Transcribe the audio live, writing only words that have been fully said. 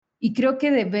Y creo que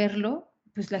de verlo,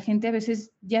 pues la gente a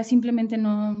veces ya simplemente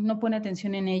no pone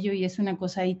atención en ello y es una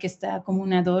cosa ahí que está como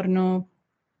un adorno,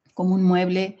 como un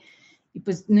mueble, y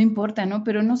pues no importa, ¿no?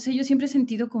 Pero no sé, yo siempre he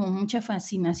sentido como mucha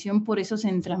fascinación por esos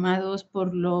entramados,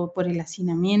 por el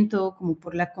hacinamiento, como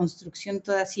por la construcción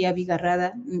toda así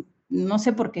abigarrada, no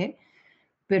sé por qué,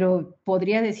 pero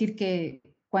podría decir que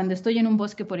cuando estoy en un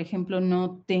bosque, por ejemplo,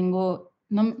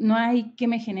 no hay que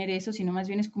me genere eso, sino más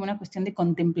bien es como una cuestión de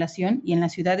contemplación, y en la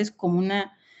ciudad es como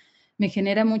me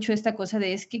genera mucho esta cosa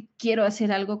de es que quiero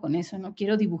hacer algo con eso, ¿no?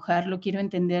 Quiero dibujarlo, quiero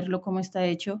entenderlo, cómo está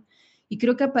hecho. Y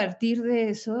creo que a partir de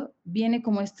eso viene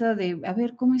como esta de, a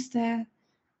ver, cómo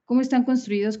están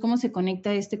construidos, cómo se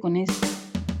conecta este con este.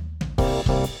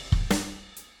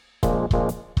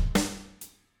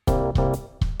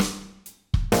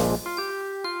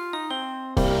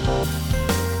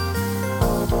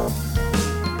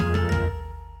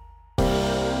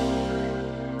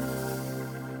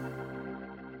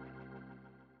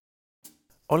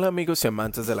 Hola amigos y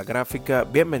amantes de la gráfica,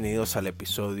 bienvenidos al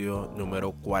episodio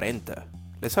número 40.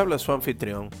 Les habla su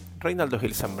anfitrión, Reinaldo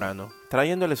Gil Zambrano,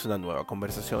 trayéndoles una nueva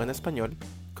conversación en español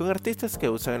con artistas que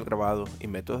usan el grabado y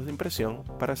métodos de impresión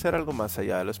para hacer algo más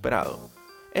allá de lo esperado.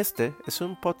 Este es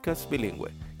un podcast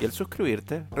bilingüe y al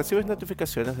suscribirte recibes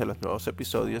notificaciones de los nuevos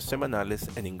episodios semanales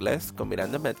en inglés con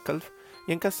Miranda Metcalf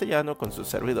y en castellano con su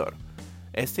servidor.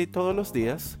 Este y todos los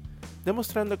días,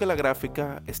 demostrando que la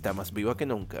gráfica está más viva que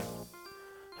nunca.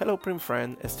 Hello Print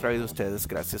Friend es traído a ustedes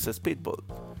gracias a Speedball,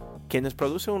 quienes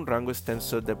producen un rango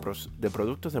extenso de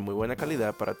productos de muy buena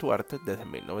calidad para tu arte desde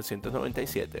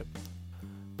 1997.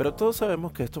 Pero todos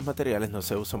sabemos que estos materiales no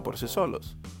se usan por sí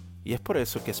solos, y es por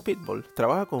eso que Speedball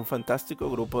trabaja con un fantástico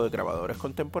grupo de grabadores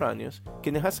contemporáneos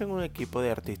quienes hacen un equipo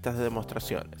de artistas de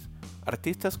demostraciones,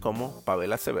 artistas como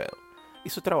Pavel Acevedo,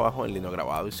 y su trabajo en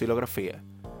linograbado y silografía.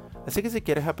 Así que si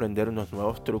quieres aprender unos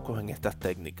nuevos trucos en estas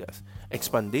técnicas,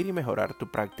 expandir y mejorar tu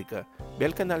práctica, ve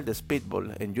al canal de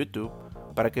Speedball en YouTube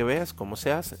para que veas cómo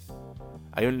se hace.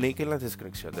 Hay un link en la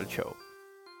descripción del show.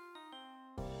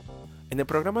 En el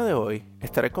programa de hoy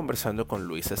estaré conversando con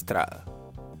Luisa Estrada,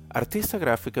 artista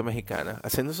gráfica mexicana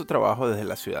haciendo su trabajo desde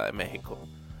la Ciudad de México.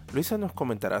 Luisa nos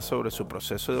comentará sobre su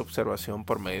proceso de observación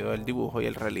por medio del dibujo y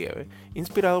el relieve,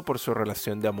 inspirado por su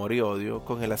relación de amor y odio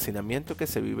con el hacinamiento que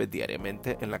se vive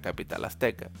diariamente en la capital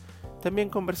azteca. También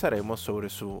conversaremos sobre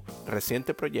su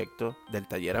reciente proyecto del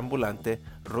taller ambulante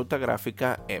Ruta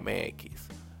Gráfica MX.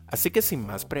 Así que sin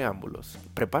más preámbulos,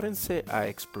 prepárense a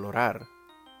explorar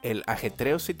el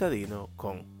ajetreo citadino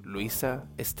con Luisa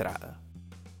Estrada.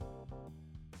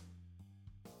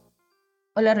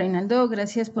 Hola Reinaldo,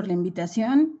 gracias por la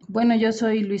invitación. Bueno, yo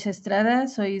soy Luisa Estrada,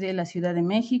 soy de la Ciudad de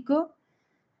México.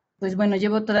 Pues bueno,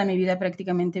 llevo toda mi vida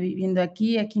prácticamente viviendo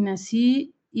aquí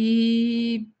nací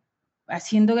y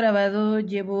haciendo grabado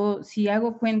llevo, si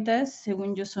hago cuentas,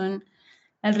 según yo son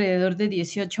alrededor de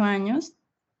 18 años,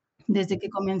 desde que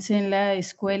comencé en la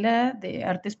Escuela de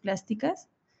Artes Plásticas.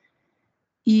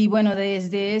 Y bueno,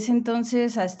 desde ese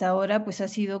entonces hasta ahora, pues ha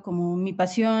sido como mi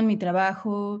pasión, mi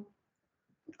trabajo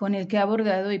con el que he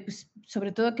abordado y pues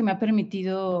sobre todo que me ha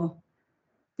permitido,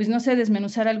 pues no sé,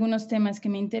 desmenuzar algunos temas que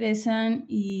me interesan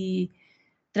y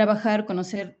trabajar,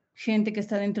 conocer gente que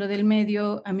está dentro del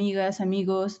medio, amigas,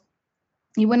 amigos,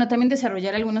 y bueno, también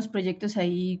desarrollar algunos proyectos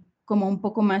ahí como un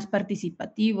poco más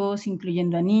participativos,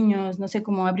 incluyendo a niños, no sé,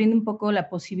 como abriendo un poco la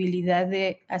posibilidad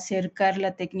de acercar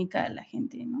la técnica a la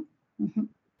gente, ¿no? Uh-huh.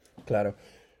 Claro.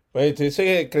 Oye, tú dices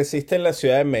que creciste en la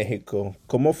Ciudad de México.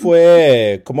 Cómo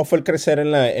fue el crecer en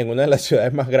una de las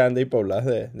ciudades más grandes y pobladas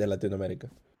de Latinoamérica?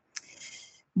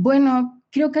 Bueno,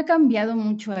 creo que ha cambiado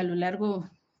mucho a lo largo,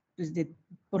 pues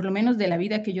por lo menos de la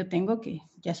vida que yo tengo, que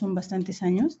ya son bastantes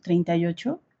años,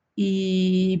 38,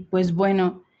 y pues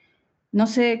bueno, no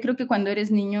sé, creo que cuando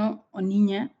eres niño o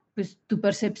niña, pues tu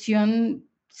percepción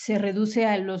se reduce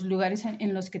a los lugares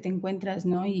en los que te encuentras,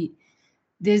 ¿no? Y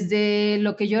desde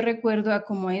lo que yo recuerdo a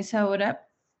como es ahora,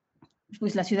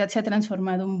 pues la ciudad se ha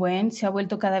transformado se ha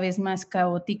vuelto cada vez más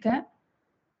caótica,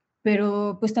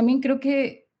 pero pues también creo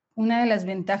que una de las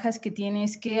ventajas que tiene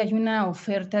es que hay una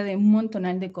oferta de un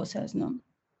montonal de cosas, ¿no?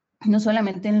 No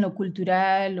solamente en lo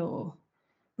cultural o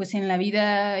pues en la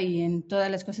vida y en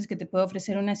todas las cosas que te puede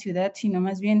ofrecer una ciudad, sino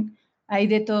más bien hay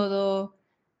de todo,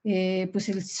 pues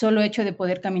el solo hecho de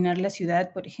poder caminar la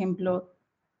ciudad, por ejemplo,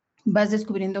 vas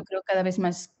descubriendo, creo, cada vez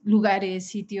más lugares,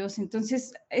 sitios,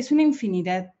 entonces es una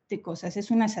infinidad de cosas,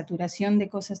 es una saturación de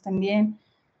cosas también.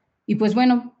 Y pues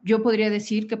bueno, yo podría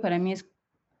decir que para mí es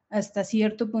hasta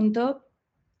cierto punto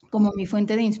como mi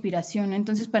fuente de inspiración, ¿no?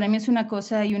 Entonces para mí es una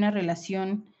cosa y una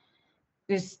relación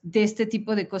pues, de este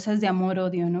tipo de cosas de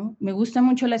amor-odio, ¿no? Me gusta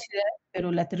mucho la ciudad,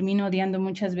 pero la termino odiando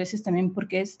muchas veces también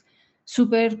porque es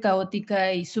súper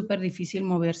caótica y súper difícil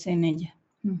moverse en ella.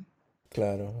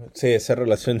 Claro, sí, esa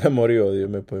relación de amor y odio,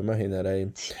 me puedo imaginar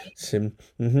ahí. Sí. Sí.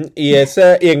 Ujú. Y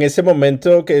en ese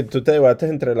momento que tú te debates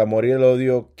entre el amor y el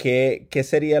odio, ¿qué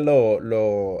sería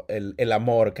el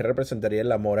amor? ¿Qué representaría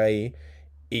el amor ahí?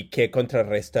 ¿Y qué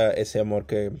contrarresta ese amor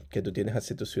que tú tienes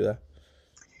hacia tu ciudad?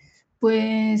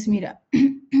 Pues mira,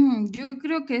 yo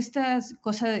creo que estas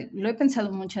cosas lo he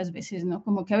pensado muchas veces, ¿no?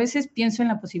 Como que a veces pienso en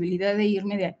la posibilidad de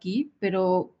irme de aquí,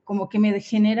 pero como que me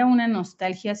genera una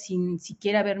nostalgia sin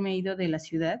siquiera haberme ido de la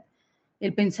ciudad,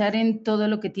 el pensar en todo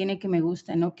lo que tiene que me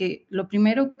gusta, ¿no? Que lo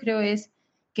primero creo es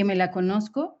que me la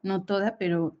conozco, no toda,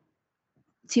 pero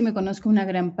sí me conozco una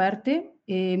gran parte,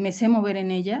 me sé mover en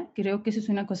ella, creo que eso es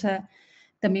una cosa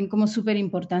también como súper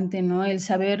importante, ¿no? El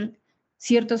saber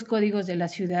ciertos códigos de la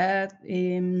ciudad,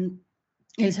 el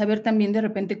saber también de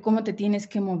repente cómo te tienes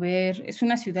que mover. Es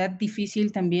una ciudad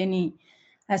difícil también y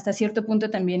hasta cierto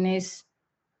punto también es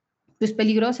pues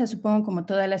peligrosa, supongo, como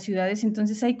todas las ciudades.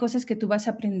 Entonces hay cosas que tú vas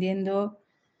aprendiendo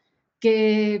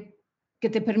que,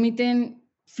 que te permiten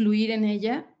fluir en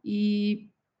ella y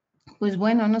pues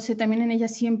bueno, no sé, también en ella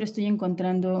siempre estoy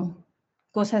encontrando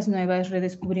cosas nuevas,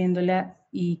 redescubriéndola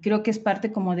y creo que es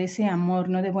parte como de ese amor,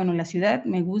 ¿no? De, bueno, la ciudad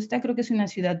me gusta, creo que es una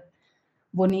ciudad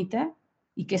bonita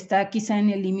y que está quizá en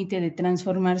el límite de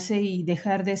transformarse y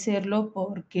dejar de serlo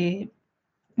porque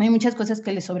hay muchas cosas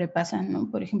que le sobrepasan, ¿no?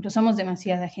 Por ejemplo, somos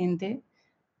demasiada gente,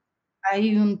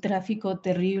 hay un tráfico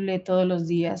terrible todos los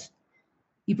días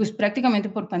y pues prácticamente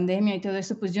por pandemia y todo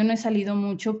esto, pues yo no he salido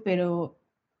mucho, pero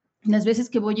las veces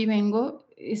que voy y vengo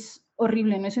es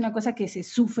horrible, no es una cosa que se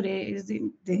sufre, es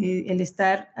de el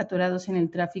estar atorados en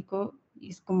el tráfico y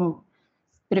es como,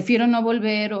 prefiero no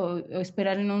volver o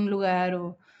esperar en un lugar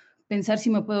o pensar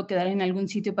si me puedo quedar en algún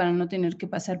sitio para no tener que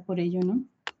pasar por ello, ¿no?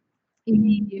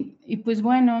 Y pues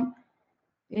bueno,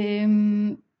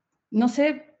 no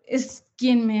sé, es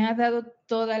quien me ha dado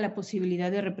toda la posibilidad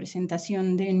de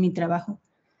representación de, en mi trabajo.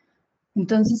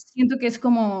 Entonces siento que es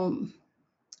como,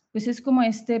 pues es como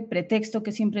este pretexto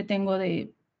que siempre tengo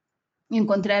de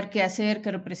encontrar qué hacer,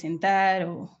 qué representar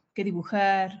o qué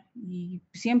dibujar. Y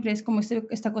siempre es como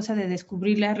esta cosa de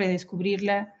descubrirla,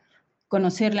 redescubrirla,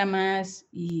 conocerla más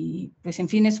y pues en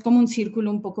fin, es como un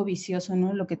círculo un poco vicioso,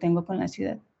 ¿no? Lo que tengo con la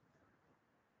ciudad.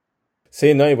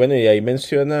 Sí, no, y bueno, y ahí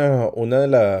menciona una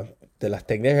de las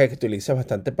técnicas que utilizas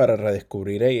bastante para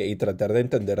redescubrir y tratar de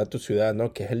entender a tu ciudad,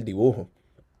 ¿no? Que es el dibujo.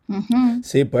 Ujú.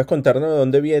 Sí, ¿puedes contarnos de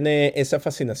dónde viene esa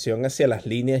fascinación hacia las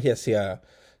líneas y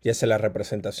hacia la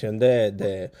representación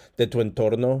de tu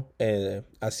entorno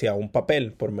hacia un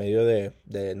papel por medio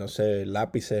no sé,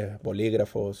 lápices,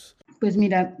 bolígrafos? Pues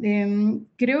mira,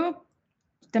 creo,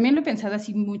 también lo he pensado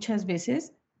así muchas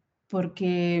veces,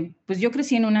 porque pues yo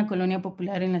crecí en una colonia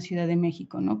popular en la Ciudad de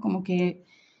México, ¿no? Como que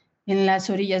en las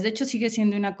orillas. De hecho, sigue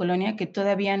siendo una colonia que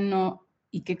todavía no,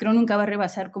 y que creo nunca va a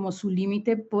rebasar como su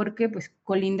límite, porque pues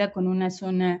colinda con una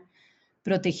zona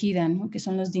protegida, ¿no? Que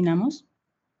son los dinamos.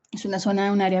 Es una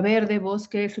zona, un área verde,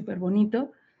 bosque, súper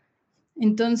bonito.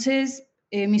 Entonces,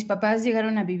 mis papás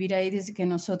llegaron a vivir ahí desde que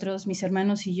nosotros, mis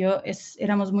hermanos y yo,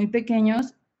 éramos muy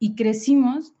pequeños y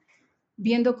crecimos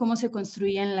viendo cómo se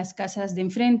construían las casas de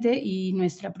enfrente y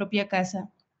nuestra propia casa.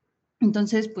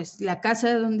 Entonces, pues la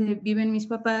casa donde viven mis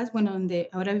papás, bueno, donde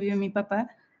ahora vive mi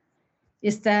papá,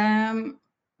 está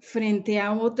frente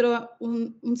a otro,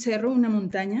 un cerro, una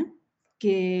montaña,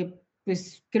 que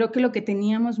pues creo que lo que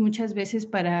teníamos muchas veces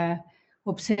para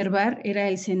observar era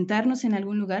el sentarnos en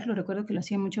algún lugar, lo recuerdo que lo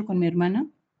hacía mucho con mi hermana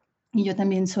y yo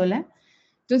también sola.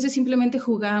 Entonces simplemente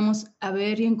jugábamos a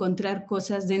ver y encontrar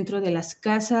cosas dentro de las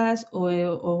casas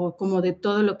o como de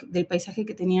todo del paisaje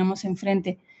que teníamos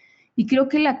enfrente. Y creo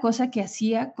que la cosa que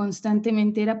hacía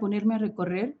constantemente era ponerme a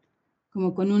recorrer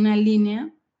como con una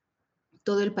línea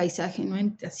todo el paisaje, ¿no?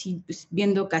 Así, pues,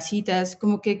 viendo casitas,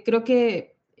 como que creo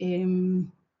que,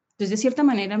 pues, de cierta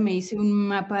manera me hice un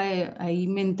mapa ahí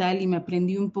mental y me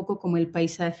aprendí un poco como el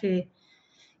paisaje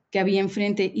que había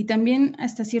enfrente. Y también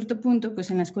hasta cierto punto, pues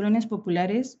en las colonias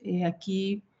populares,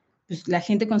 aquí, pues la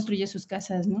gente construye sus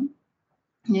casas, ¿no?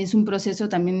 Es un proceso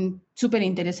también súper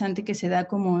interesante que se da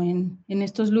como en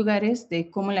estos lugares de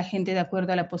cómo la gente, de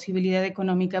acuerdo a la posibilidad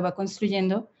económica, va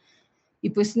construyendo y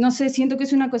pues no sé, siento que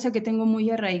es una cosa que tengo muy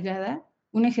arraigada,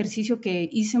 un ejercicio que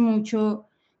hice mucho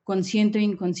consciente e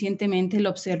inconscientemente, el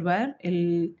observar,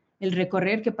 el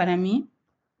recorrer, que para mí,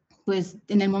 pues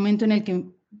en el momento en el que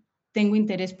tengo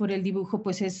interés por el dibujo,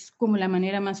 pues es como la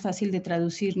manera más fácil de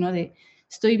traducir, ¿no? De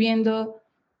estoy viendo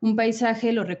un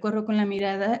paisaje, lo recorro con la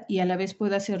mirada y a la vez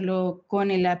puedo hacerlo con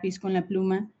el lápiz, con la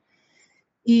pluma.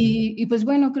 Y pues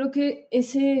bueno, creo que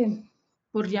ese,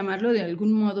 por llamarlo de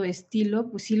algún modo, estilo,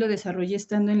 pues sí lo desarrollé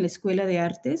estando en la escuela de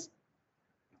artes.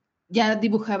 Ya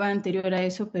dibujaba anterior a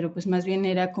eso, pero pues más bien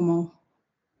era como,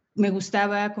 me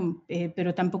gustaba,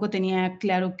 pero tampoco tenía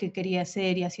claro qué quería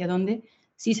hacer y hacia dónde.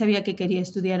 Sí sabía que quería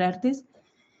estudiar artes.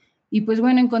 Y pues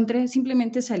bueno, encontré,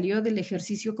 simplemente salió del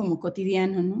ejercicio como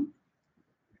cotidiano, ¿no?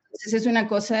 Entonces es una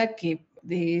cosa que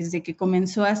desde que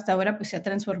comenzó hasta ahora pues se ha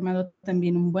transformado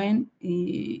también un buen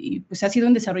y pues ha sido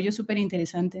un desarrollo súper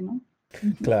interesante, ¿no?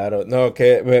 Claro, no,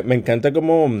 que me encanta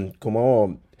cómo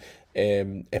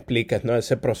explicas, ¿no?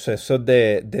 Ese proceso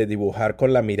de dibujar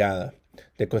con la mirada,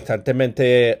 de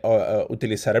constantemente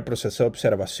utilizar el proceso de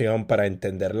observación para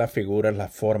entender las figuras,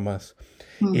 las formas,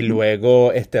 Uh y -huh.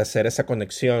 luego hacer esa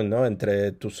conexión, ¿no?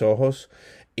 Entre tus ojos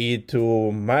y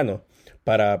tu mano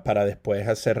para después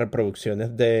hacer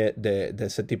reproducciones de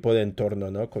ese tipo de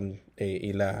entorno, ¿no?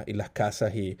 Y las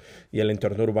casas y el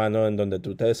entorno urbano en donde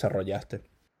tú te desarrollaste.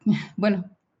 Bueno,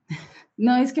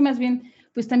 no, es que más bien,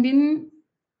 pues también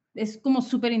es como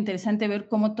súper interesante ver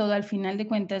cómo todo al final de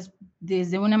cuentas,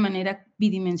 desde una manera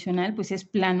bidimensional, pues es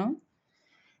plano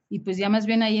y pues ya más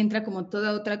bien ahí entra como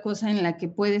toda otra cosa en la que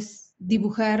puedes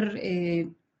dibujar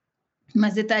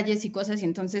más detalles y cosas y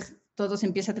entonces todo se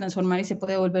empieza a transformar y se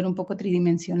puede volver un poco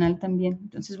tridimensional también.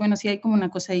 Entonces, bueno, sí hay como una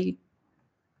cosa ahí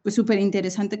pues súper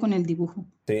interesante con el dibujo.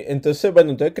 Sí, entonces,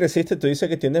 bueno, entonces creciste, tú dices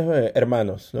que tienes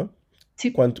hermanos, ¿no?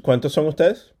 Sí, ¿Cuántos son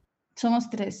ustedes? somos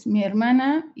tres, mi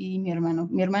hermana y mi hermano.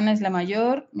 Mi hermana es la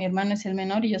mayor, mi hermano es el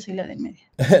menor y yo soy la del medio.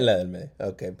 La del medio.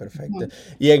 Ok, perfecto. Ujú.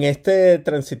 Y en este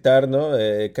transitar, ¿no?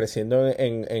 Creciendo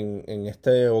en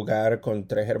este hogar con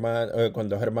tres hermanos, con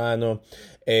dos hermanos,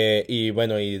 y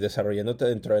bueno, y desarrollándote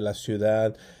dentro de la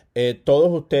ciudad,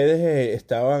 ¿todos ustedes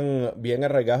estaban bien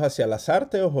arraigados hacia las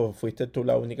artes o fuiste tú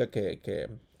la única que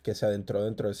se adentró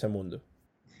dentro de ese mundo?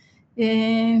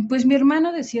 Pues mi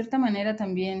hermano de cierta manera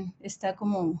también está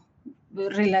como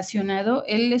relacionado.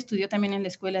 Él estudió también en la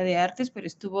escuela de artes, pero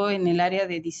estuvo en el área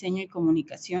de diseño y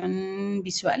comunicación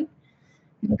visual.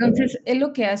 Entonces, él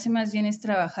lo que hace más bien es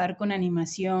trabajar con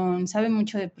animación, sabe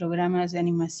mucho de programas de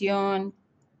animación,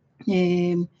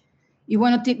 eh, y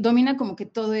bueno, domina como que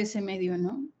todo ese medio,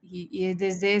 ¿no? Y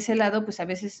desde ese lado, pues a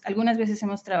veces, algunas veces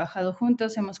hemos trabajado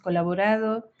juntos, hemos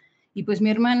colaborado, y pues mi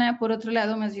hermana, por otro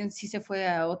lado, más bien sí se fue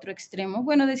a otro extremo.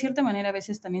 Bueno, de cierta manera a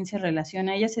veces también se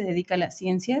relaciona, ella se dedica a las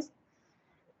ciencias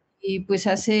y pues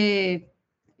hace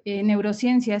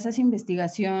neurociencias, hace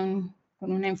investigación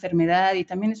con una enfermedad y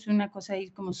también es una cosa ahí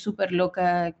como súper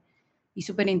loca y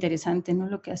súper interesante, ¿no?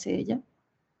 Lo que hace ella.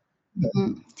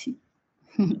 Sí.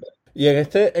 Y en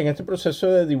este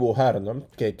proceso de dibujar, ¿no?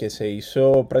 Que se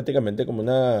hizo prácticamente como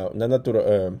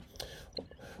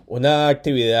una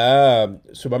actividad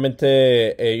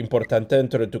sumamente importante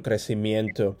dentro de tu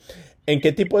crecimiento. ¿En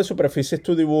qué tipo de superficies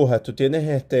tú dibujas? ¿Tú tienes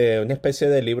una especie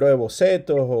de libro de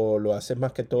bocetos o lo haces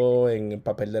más que todo en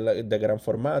papel de gran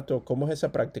formato? ¿Cómo es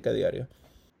esa práctica diaria?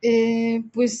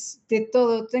 Pues de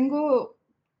todo.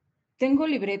 Tengo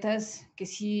libretas que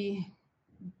sí,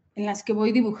 en las que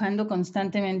voy dibujando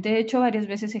constantemente. He hecho varias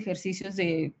veces ejercicios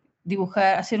de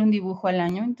dibujar, hacer un dibujo al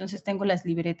año, entonces tengo las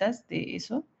libretas de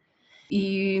eso.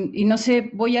 Y no sé,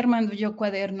 voy armando yo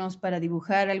cuadernos para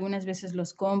dibujar, algunas veces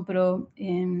los compro.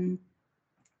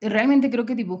 Realmente creo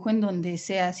que dibujo en donde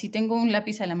sea. Si tengo un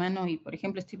lápiz a la mano y, por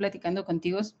ejemplo, estoy platicando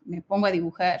contigo, me pongo a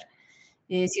dibujar.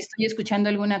 Si estoy escuchando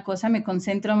alguna cosa, me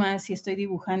concentro más si estoy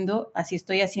dibujando, a si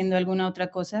estoy haciendo alguna otra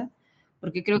cosa,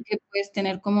 porque creo que puedes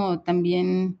tener como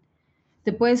también,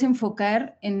 te puedes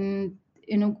enfocar en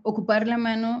ocupar la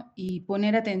mano y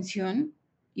poner atención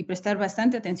y prestar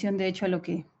bastante atención, de hecho, a lo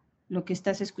que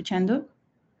estás escuchando.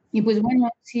 Y pues bueno,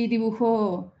 sí,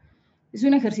 dibujo es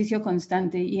un ejercicio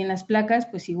constante y en las placas,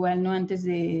 pues igual, ¿no? Antes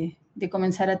de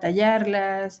comenzar a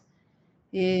tallarlas,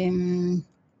 eh,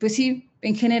 pues sí,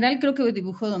 en general creo que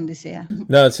dibujo donde sea.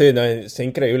 No, sí, no, es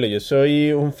increíble. Yo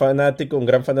soy un fanático, un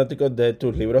gran fanático de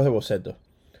tus libros de bocetos.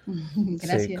 Sí,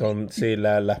 Gracias. sí,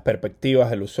 las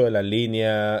perspectivas, el uso de la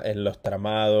línea, en los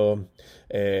tramados,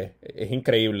 es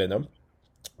increíble, ¿no?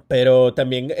 Pero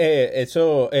también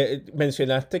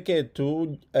mencionaste que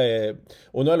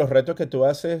uno de los retos que tú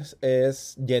haces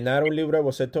es llenar un libro de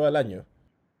bocetos al año.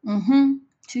 Ujú.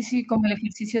 Sí, sí, como el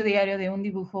ejercicio diario de un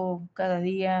dibujo cada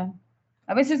día.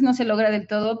 A veces no se logra del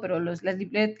todo, pero las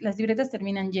libretas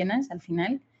terminan llenas al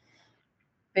final,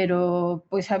 pero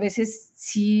pues a veces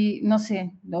sí, no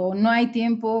sé, o no hay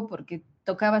tiempo porque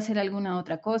tocaba hacer alguna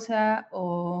otra cosa,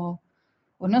 o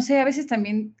no sé, a veces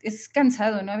también es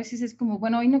cansado, ¿no? A veces es como,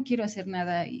 bueno, hoy no quiero hacer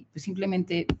nada y pues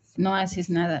simplemente no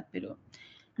haces nada, pero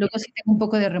luego sí tengo un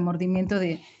poco de remordimiento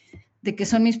de que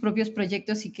son mis propios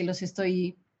proyectos y que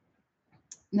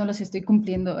no los estoy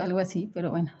cumpliendo, algo así, pero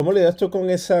bueno. ¿Cómo lidias tú con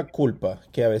esa culpa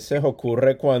que a veces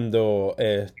ocurre cuando,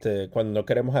 cuando no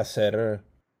queremos hacer?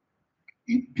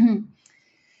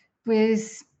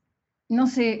 Pues, no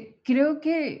sé, creo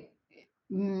que,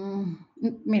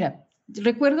 mira,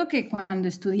 recuerdo que cuando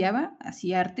estudiaba,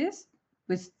 hacía artes,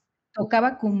 pues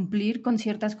tocaba cumplir con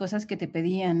ciertas cosas que te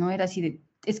pedían, ¿no? Era así de,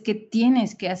 es que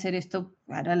tienes que hacer esto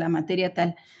para la materia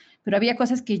tal, pero había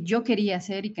cosas que yo quería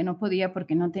hacer y que no podía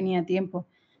porque no tenía tiempo.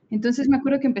 Entonces me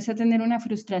acuerdo que empecé a tener una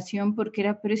frustración porque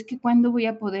era, pero es que ¿cuándo voy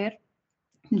a poder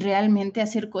realmente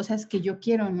hacer cosas que yo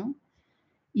quiero, ¿no?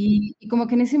 Y como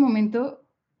que en ese momento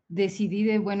decidí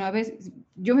de, bueno, a veces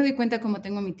yo me doy cuenta cómo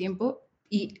tengo mi tiempo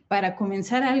y para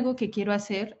comenzar algo que quiero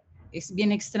hacer es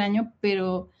bien extraño,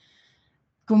 pero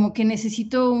como que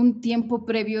necesito un tiempo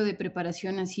previo de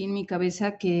preparación así en mi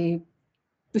cabeza que,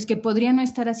 pues que podría no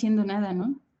estar haciendo nada,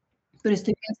 ¿no? Pero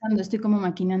estoy pensando, estoy como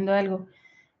maquinando algo.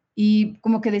 Y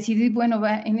como que decidí, bueno,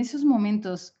 va, en esos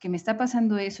momentos que me está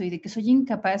pasando eso y de que soy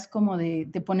incapaz como de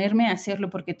ponerme a hacerlo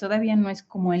porque todavía no es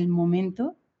como el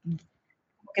momento,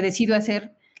 que decido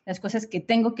hacer las cosas que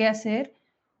tengo que hacer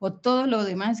o todo lo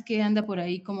demás que anda por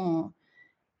ahí como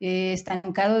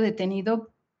estancado,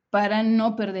 detenido, para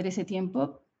no perder ese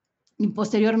tiempo. Y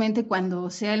posteriormente, cuando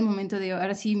sea el momento de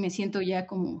ahora sí me siento ya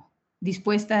como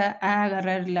dispuesta a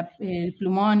agarrar el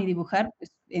plumón y dibujar,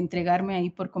 pues entregarme ahí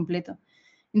por completo.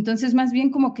 Entonces, más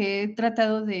bien como que he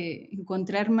tratado de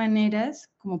encontrar maneras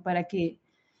como para que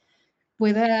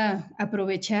pueda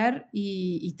aprovechar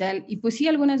y tal. Y pues sí,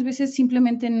 algunas veces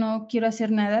simplemente no quiero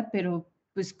hacer nada, pero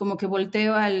pues como que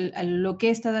volteo a lo que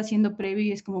he estado haciendo previo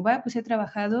y es como, va, pues he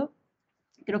trabajado.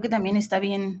 Creo que también está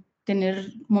bien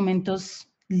tener momentos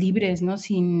libres, ¿no?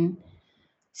 Sin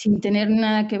tener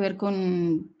nada que ver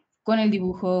con el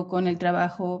dibujo, con el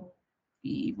trabajo.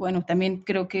 Y bueno, también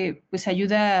creo que pues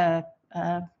ayuda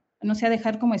no sé, a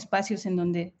dejar como espacios en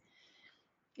donde,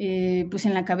 pues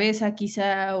en la cabeza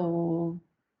quizá, o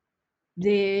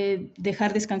de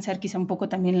dejar descansar quizá un poco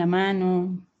también la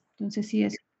mano. Entonces sí,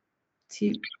 es,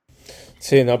 sí,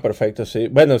 Sí, no, perfecto, sí.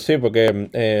 Bueno, sí,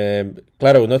 porque,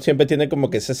 claro, uno siempre tiene como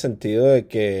que ese sentido de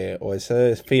que, o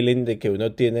ese feeling de que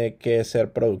uno tiene que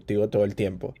ser productivo todo el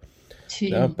tiempo, ¿no? sí,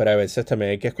 Pero a veces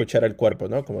también hay que escuchar al cuerpo,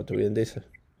 ¿no? Como tú bien dices.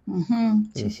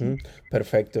 sí, sí. Ujú,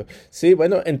 perfecto. Sí,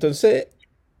 bueno, entonces,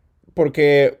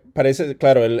 porque parece,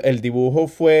 claro, el dibujo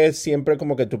fue siempre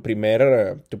como que tu primer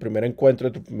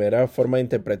encuentro, tu primera forma de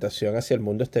interpretación hacia el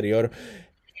mundo exterior.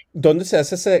 ¿Dónde se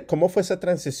hace cómo fue esa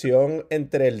transición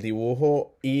entre el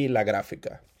dibujo y la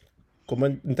gráfica? ¿Cómo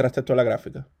entraste tú a la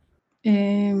gráfica?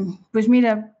 Pues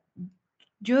mira,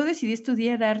 yo decidí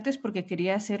estudiar artes porque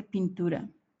quería hacer pintura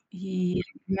y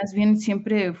más bien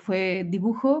siempre fue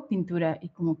dibujo, pintura y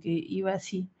como que iba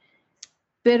así.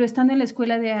 Pero estando en la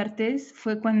escuela de artes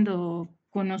fue cuando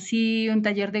conocí un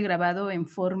taller de grabado en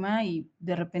forma y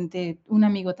de repente un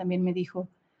amigo también me dijo,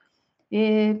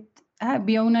 eh,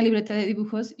 vio una libreta de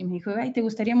dibujos y me dijo, ay, te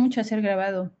gustaría mucho hacer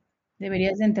grabado,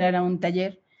 deberías de entrar a un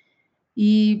taller.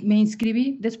 Y me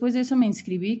inscribí, después de eso me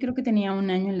inscribí, creo que tenía un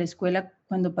año en la escuela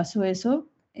cuando pasó eso,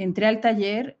 entré al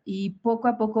taller y poco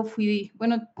a poco fui,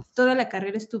 bueno, toda la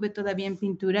carrera estuve todavía en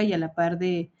pintura y a la par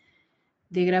de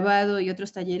grabado y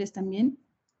otros talleres también.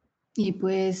 Y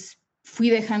pues fui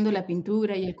dejando la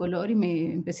pintura y el color y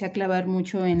me empecé a clavar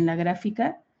mucho en la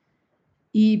gráfica.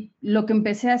 Y lo que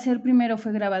empecé a hacer primero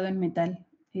fue grabado en metal.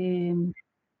 Eh,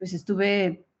 pues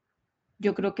estuve,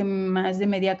 yo creo que más de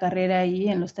media carrera ahí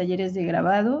en los talleres de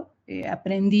grabado.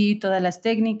 Aprendí todas las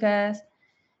técnicas,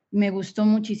 me gustó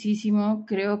muchísimo.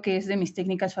 Creo que es de mis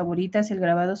técnicas favoritas, el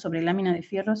grabado sobre lámina de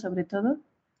fierro, sobre todo.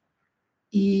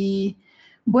 Y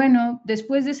bueno,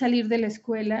 después de salir de la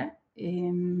escuela,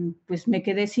 pues me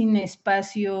quedé sin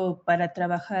espacio para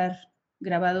trabajar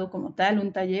grabado como tal,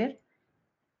 un taller.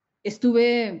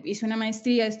 Hice una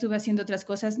maestría, estuve haciendo otras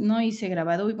cosas, no hice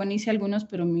grabado, y bueno, hice algunos,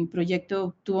 pero mi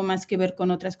proyecto tuvo más que ver con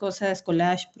otras cosas,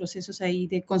 collage, procesos ahí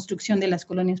de construcción de las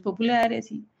colonias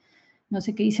populares y no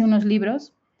sé qué, hice unos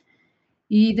libros.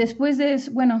 Y después de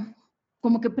eso, bueno,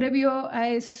 como que previo a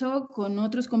eso, con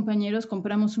otros compañeros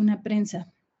compramos una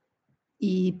prensa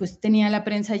y pues tenía la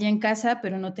prensa ya en casa,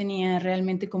 pero no tenía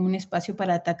realmente como un espacio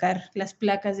para atacar las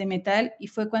placas de metal y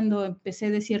fue cuando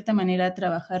empecé de cierta manera a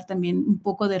trabajar también un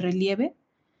poco de relieve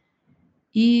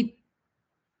y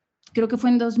creo que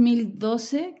fue en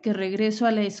 2012 que regreso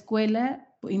a la escuela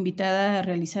invitada a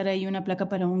realizar ahí una placa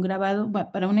para un grabado,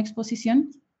 para una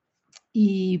exposición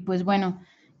y pues bueno,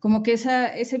 como que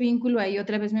ese vínculo ahí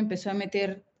otra vez me empezó a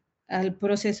meter al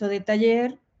proceso de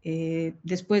taller.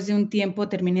 Después de un tiempo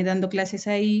terminé dando clases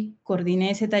ahí,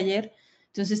 coordiné ese taller,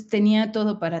 Entonces tenía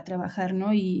todo para trabajar,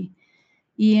 ¿no? Y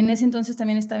en ese entonces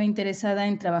también estaba interesada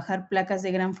en trabajar placas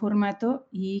de gran formato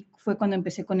y fue cuando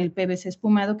empecé con el PVC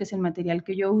espumado, que es el material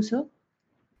que yo uso.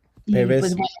 Y pues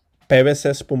PVC, bueno, PVC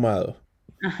espumado.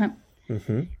 ajá.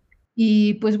 Ujú.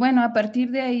 Y pues bueno, a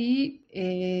partir de ahí,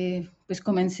 pues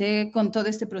comencé con todo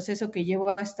este proceso que llevo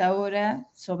hasta ahora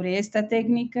sobre esta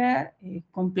técnica,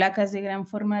 con placas de gran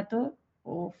formato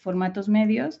o formatos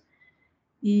medios.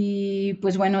 Y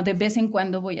pues bueno, de vez en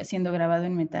cuando voy haciendo grabado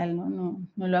en metal, ¿no?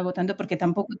 No lo hago tanto porque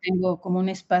tampoco tengo como un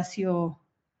espacio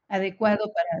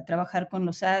adecuado para trabajar con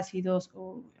los ácidos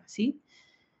o así.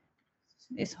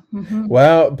 Eso. Ujú.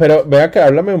 Wow, pero vea que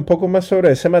háblame un poco más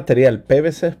sobre ese material,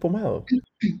 PVC espumado.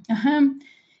 Ajá.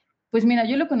 Pues mira,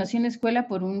 yo lo conocí en la escuela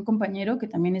por un compañero que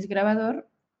también es grabador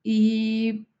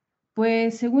y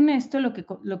pues según esto lo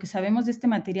que sabemos de este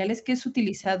material es que es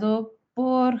utilizado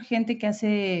por gente que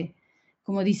hace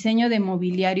como diseño de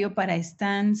mobiliario para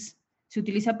stands, se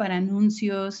utiliza para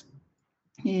anuncios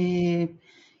eh,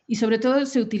 y sobre todo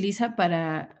se utiliza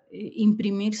para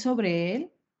imprimir sobre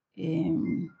él,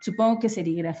 supongo que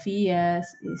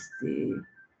serigrafías,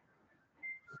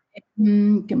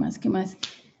 ¿qué más? ¿Qué más?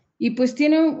 Y pues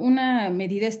tiene una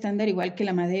medida estándar igual que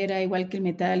la madera, igual que el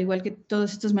metal, igual que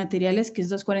todos estos materiales, que es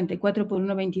 244 por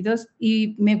 122.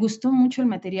 Y me gustó mucho el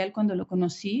material cuando lo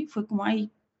conocí. Fue como,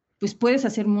 ay, pues puedes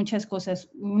hacer muchas cosas.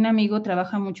 Un amigo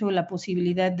trabaja mucho la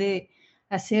posibilidad de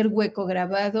hacer hueco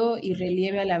grabado y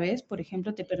relieve a la vez, por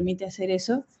ejemplo, te permite hacer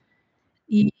eso.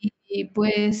 Y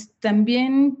pues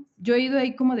también yo he ido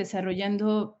ahí como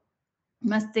desarrollando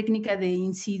más técnica de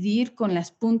incidir con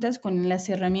las puntas, con las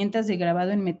herramientas de grabado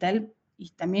en metal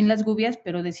y también las gubias,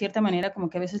 pero de cierta manera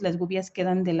como que a veces las gubias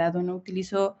quedan de lado, ¿no?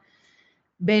 Utilizo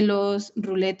velos,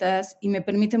 ruletas y me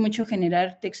permite mucho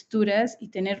generar texturas y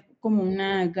tener como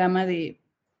una gama de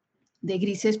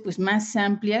grises pues más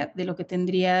amplia de lo que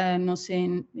tendría, no sé,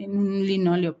 en un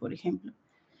linóleo, por ejemplo.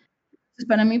 Entonces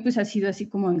para mí pues ha sido así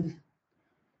como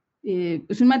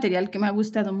pues un material que me ha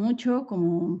gustado mucho,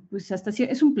 como pues hasta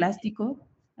es un plástico,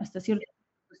 hasta cierto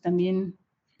pues también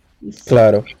es,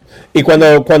 Claro. Y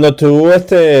cuando tú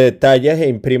tallas e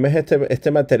imprimes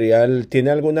este material,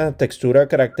 ¿tiene alguna textura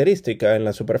característica en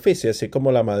la superficie, así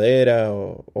como la madera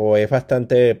o es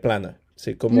bastante plana,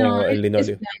 así no, como el es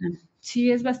linóleo? plana.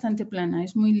 Sí, es bastante plana,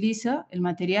 es muy lisa el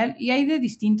material y hay de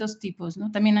distintos tipos,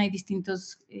 ¿no? También hay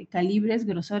distintos calibres,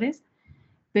 grosores,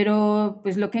 pero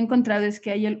pues lo que he encontrado es que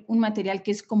hay un material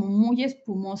que es como muy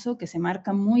espumoso, que se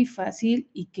marca muy fácil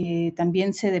y que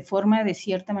también se deforma de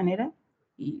cierta manera.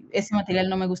 Y ese material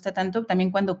no me gusta tanto.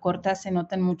 También cuando cortas se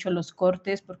notan mucho los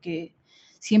cortes porque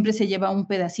siempre se lleva un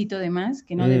pedacito de más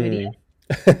que no debería. Mm.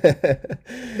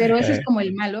 Pero ese es Eh, como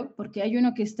el malo, porque hay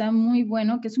uno que está muy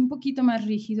bueno, que es un poquito más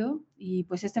rígido y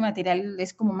pues este material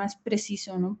es como más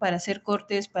preciso, ¿no? Para hacer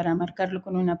cortes, para marcarlo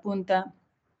con una punta.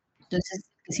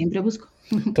 Entonces, que siempre busco.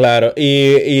 claro,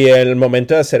 y el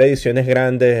momento de hacer ediciones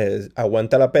grandes,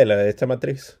 ¿aguanta la pela de esta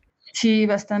matriz? Sí,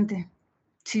 bastante.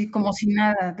 Sí, como si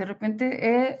nada. De repente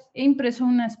he impreso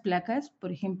unas placas,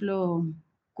 por ejemplo,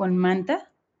 con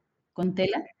manta, con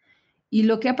tela, y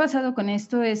lo que ha pasado con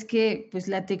esto es que pues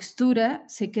la textura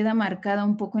se queda marcada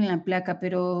un poco en la placa,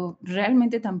 pero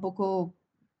realmente tampoco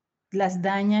las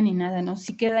daña ni nada, ¿no?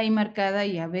 Sí queda ahí marcada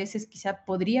y a veces quizá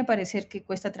podría parecer que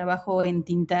cuesta trabajo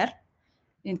entintar,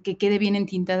 en que quede bien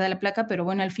entintada la placa, pero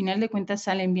bueno, al final de cuentas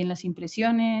salen bien las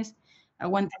impresiones,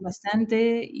 aguantan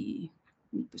bastante y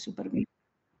pues súper bien.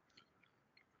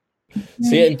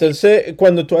 Sí, Y entonces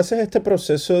cuando tú haces este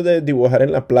proceso de dibujar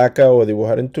en la placa o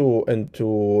dibujar en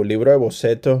tu libro de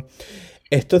bocetos,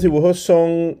 ¿estos dibujos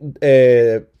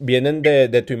vienen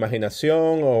de tu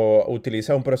imaginación o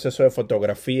utilizas un proceso de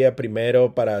fotografía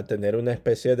primero para tener una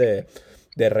especie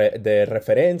de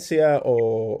referencia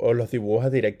o los dibujas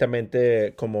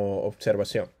directamente como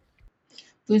observación?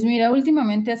 pues mira,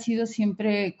 últimamente ha sido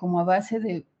siempre como a base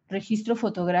de registro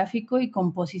fotográfico y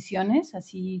composiciones,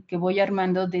 así que voy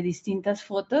armando de distintas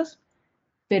fotos,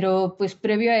 pero pues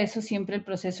previo a eso siempre el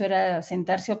proceso era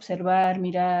sentarse a observar,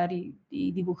 mirar y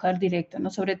dibujar directo, ¿no?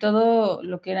 Sobre todo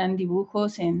lo que eran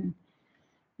dibujos en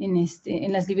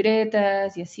las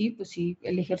libretas y así, pues sí,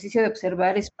 el ejercicio de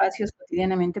observar espacios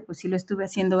cotidianamente, pues sí lo estuve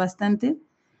haciendo bastante.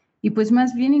 Y pues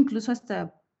más bien incluso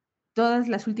hasta todas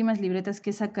las últimas libretas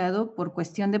que he sacado por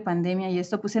cuestión de pandemia y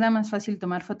esto, pues era más fácil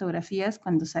tomar fotografías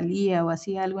cuando salía o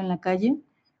hacía algo en la calle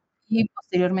y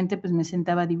posteriormente pues me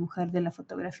sentaba a dibujar de la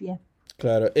fotografía.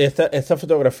 Claro, estas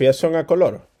fotografías son a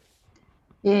color.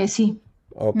 Sí.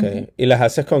 Ok. Ujú. ¿Y las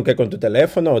haces con qué? ¿Con tu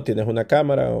teléfono o tienes una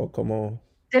cámara o cómo?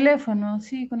 Teléfono,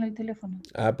 sí, con el teléfono.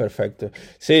 Ah, perfecto.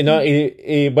 Sí, no, Sí.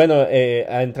 y bueno,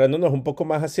 adentrándonos un poco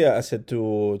más hacia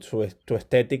tu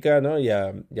estética, ¿no? Y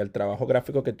al trabajo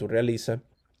gráfico que tú realizas,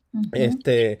 Ujú.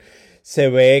 este, se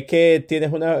ve que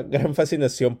tienes una gran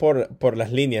fascinación por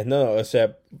las líneas, ¿no? O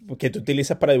sea, que tú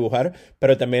utilizas para dibujar,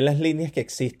 pero también las líneas que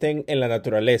existen en la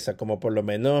naturaleza, como por lo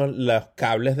menos los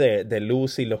cables de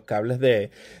luz y los cables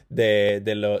de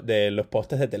los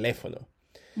postes de teléfono.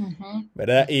 Ujú.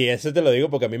 ¿Verdad? Y eso te lo digo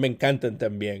porque a mí me encantan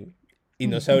también. Y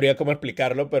no Ujú. sabría cómo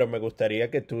explicarlo, pero me gustaría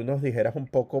que tú nos dijeras un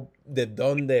poco de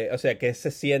dónde, o sea, qué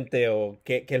se siente o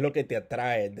qué es lo que te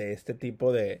atrae de este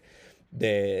tipo de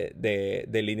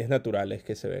líneas naturales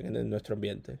que se ven en nuestro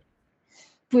ambiente.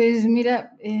 Pues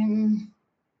mira,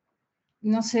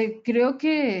 no sé, creo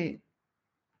que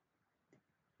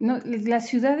no, las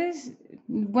ciudades,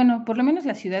 bueno, por lo menos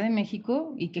la Ciudad de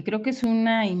México, y que creo que es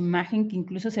una imagen que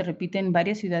incluso se repite en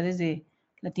varias ciudades de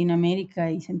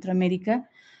Latinoamérica y Centroamérica,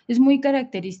 es muy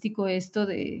característico esto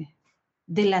de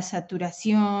la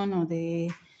saturación o de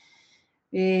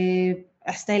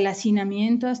hasta el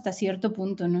hacinamiento hasta cierto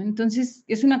punto, ¿no? Entonces,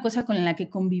 es una cosa con la que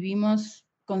convivimos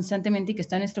constantemente y que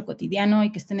está en nuestro cotidiano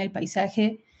y que está en el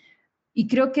paisaje. Y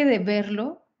creo que de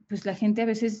verlo, pues la gente a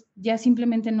veces ya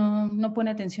simplemente no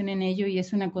pone atención en ello y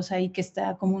es una cosa ahí que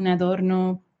está como un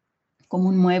adorno, como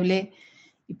un mueble,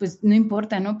 y pues no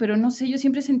importa, ¿no? Pero no sé, yo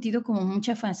siempre he sentido como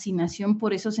mucha fascinación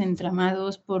por esos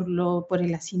entramados, por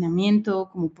el hacinamiento,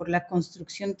 como por la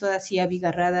construcción toda así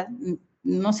abigarrada,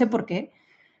 no sé por qué,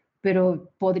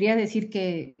 pero podría decir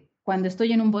que cuando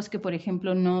estoy en un bosque, por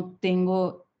ejemplo, no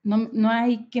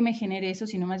hay que me genere eso,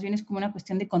 sino más bien es como una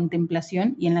cuestión de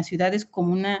contemplación y en la ciudad es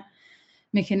como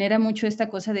me genera mucho esta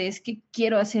cosa de es que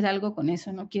quiero hacer algo con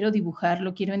eso, ¿no? Quiero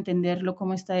dibujarlo, quiero entenderlo,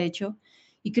 cómo está hecho.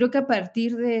 Y creo que a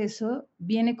partir de eso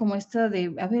viene como esto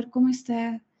de, a ver, cómo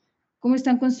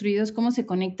están construidos, cómo se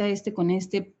conecta este con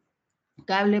este,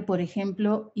 cable, por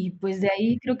ejemplo, y pues de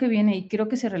ahí creo que viene y creo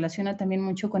que se relaciona también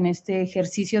mucho con este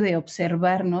ejercicio de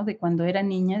observar, ¿no? De cuando era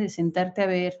niña, de sentarte a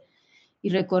ver y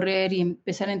recorrer y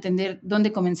empezar a entender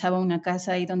dónde comenzaba una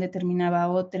casa y dónde terminaba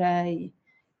otra, y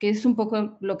que es un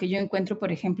poco lo que yo encuentro,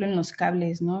 por ejemplo, en los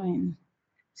cables, ¿no? En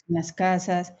las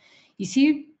casas. Y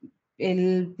sí,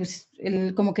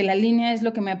 como que la línea es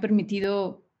lo que me ha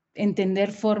permitido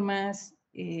entender formas,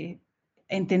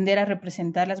 entender a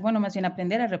representarlas, bueno, más bien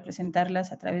aprender a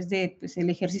representarlas a través de pues, el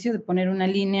ejercicio de poner una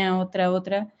línea,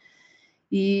 otra,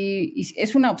 y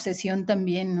es una obsesión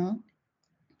también, ¿no?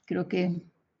 Creo que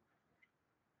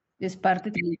es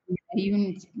parte, hay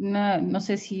no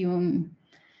sé si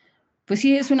pues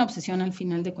sí, es una obsesión al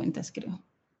final de cuentas, creo.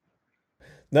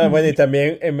 No, bueno, Ujú. y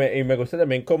también y me gusta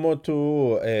también cómo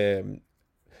tú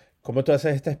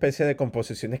haces esta especie de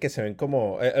composiciones que se ven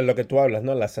como lo que tú hablas,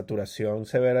 ¿no? La saturación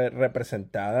se ve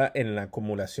representada en la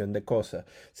acumulación de cosas.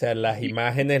 O sea, las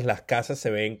imágenes, las casas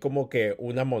se ven como que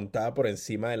una montada por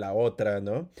encima de la otra,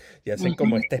 ¿no? Y hacen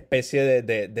como Ujú. esta especie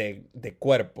de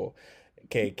cuerpo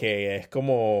que es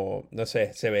como, no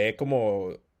sé, se ve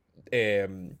como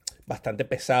bastante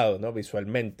pesado, ¿no?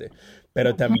 Visualmente.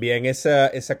 Pero Ujú. también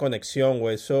esa conexión o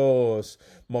esos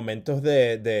momentos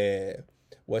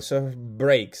o esos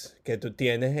breaks que tú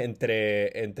tienes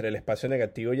entre el espacio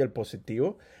negativo y el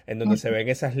positivo, en donde se ven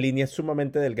esas líneas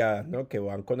sumamente delgadas, ¿no? Que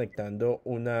van conectando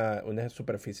una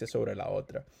superficie sobre la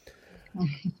otra.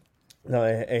 No,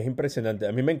 es impresionante.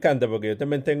 A mí me encanta porque yo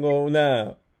también tengo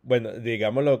bueno,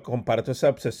 digámoslo, comparto esa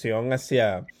obsesión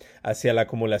hacia la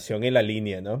acumulación y la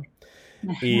línea, ¿no?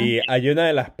 Ajá. Y hay una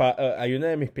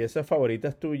de mis piezas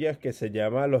favoritas tuyas que se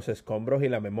llama Los escombros y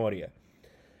la memoria,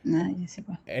 Ah, ya sé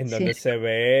cuál. en Sí. donde se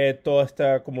ve toda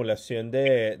esta acumulación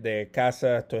de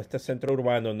casas, todo este centro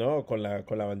urbano, ¿no? Con la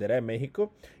bandera de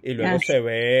México, y Ah, luego sí. se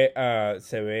ve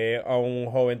a un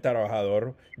joven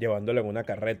trabajador llevándolo en una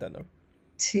carreta, ¿no?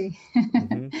 Sí.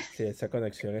 Ujú. Sí, esa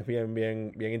conexión es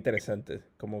bien interesante,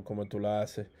 como tú la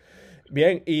haces.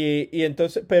 Bien, y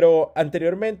entonces, pero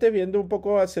anteriormente, viendo un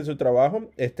poco hacia su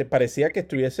trabajo, parecía que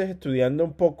estuvieses estudiando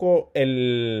un poco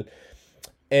el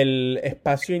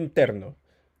espacio interno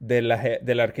de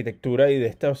la arquitectura y de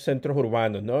estos centros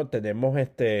urbanos, ¿no? Tenemos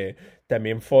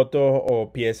también fotos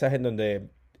o piezas en donde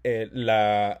eh,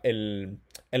 la, el,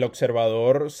 el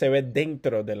observador se ve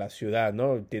dentro de la ciudad,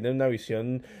 ¿no? Tiene una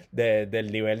visión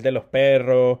del nivel de los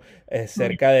perros,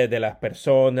 cerca de las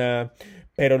personas,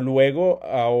 pero luego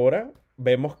ahora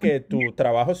vemos que tu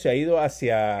trabajo se ha ido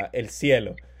hacia el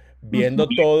cielo, Ujú.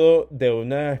 viendo todo de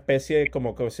una especie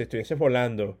como que si estuvieses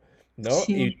volando. ¿No?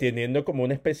 Sí, Y teniendo como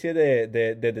una especie de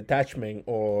detachment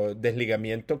o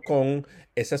desligamiento con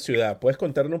esa ciudad. ¿Puedes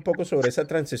contarnos un poco sobre esa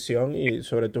transición y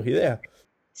sobre tus ideas?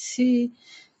 sí.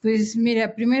 Pues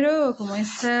mira, primero como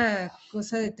esta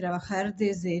cosa de trabajar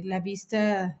desde la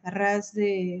vista a ras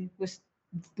de, pues,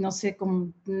 no sé,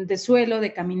 como de suelo,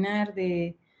 de caminar,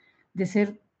 de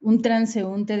ser un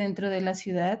transeúnte dentro de la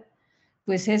ciudad,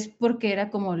 pues es porque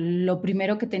era como lo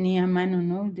primero que tenía a mano,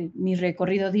 ¿no? De mi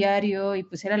recorrido diario y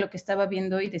pues era lo que estaba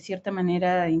viendo y de cierta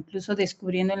manera incluso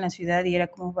descubriendo en la ciudad y era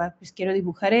como, va, pues quiero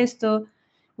dibujar esto,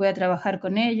 voy a trabajar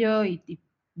con ello y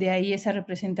de ahí esa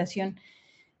representación.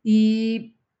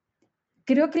 Y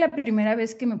creo que la primera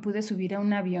vez que me pude subir a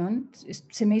un avión,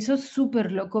 se me hizo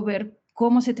súper loco ver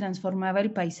cómo se transformaba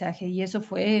el paisaje y eso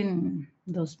fue en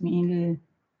 2000,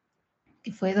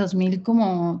 que fue 2000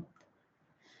 como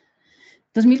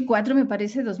 2004 me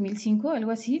parece, 2005,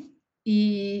 algo así,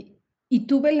 y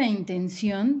tuve la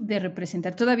intención de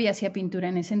representar, todavía hacía pintura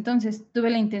en ese entonces, tuve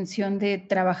la intención de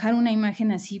trabajar una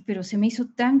imagen así, pero se me hizo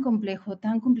tan complejo,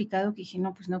 tan complicado que dije,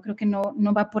 no, pues no, creo que no,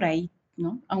 no va por ahí,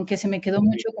 ¿no? Aunque se me quedó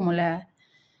mucho como la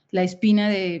espina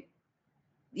de,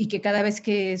 y que cada vez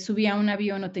que subía a un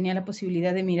avión o tenía la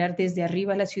posibilidad de mirar desde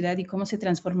arriba la ciudad y cómo se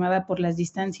transformaba por las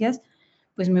distancias,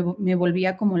 pues me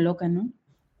volvía como loca, ¿no?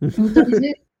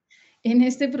 Entonces, en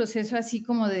este proceso así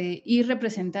como de ir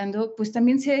representando, pues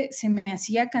también se me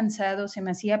hacía cansado, se me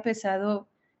hacía pesado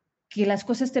que las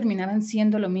cosas terminaban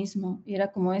siendo lo mismo. Y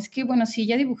era como, es que, bueno, sí,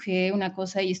 ya dibujé una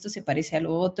cosa y esto se parece a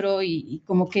lo otro y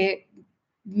como que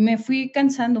me fui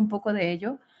cansando un poco de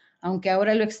ello, aunque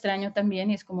ahora lo extraño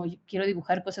también y es como, quiero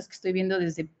dibujar cosas que estoy viendo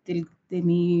desde de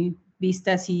mi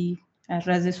vista así a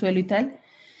ras de suelo y tal.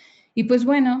 Y pues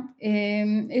bueno,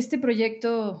 este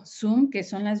proyecto Zoom, que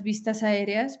son las vistas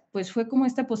aéreas, pues fue como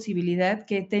esta posibilidad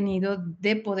que he tenido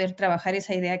de poder trabajar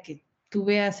esa idea que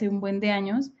tuve hace un buen de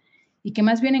años y que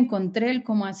más bien encontré el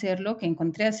cómo hacerlo, que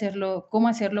encontré hacerlo, cómo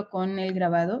hacerlo con el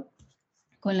grabado,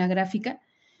 con la gráfica.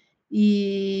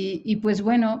 Y pues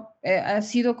bueno, ha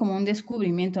sido como un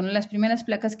descubrimiento, ¿no? Las primeras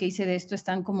placas que hice de esto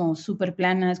están como súper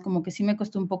planas, como que sí me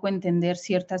costó un poco entender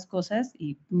ciertas cosas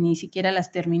y ni siquiera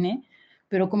las terminé,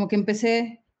 pero como que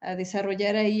empecé a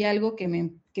desarrollar ahí algo que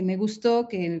me gustó,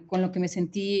 que, con lo que me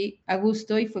sentí a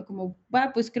gusto y fue como,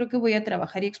 va, pues creo que voy a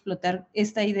trabajar y explotar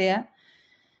esta idea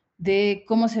de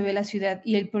cómo se ve la ciudad.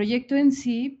 Y el proyecto en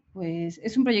sí, pues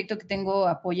es un proyecto que tengo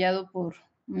apoyado por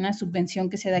una subvención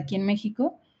que se da aquí en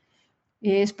México,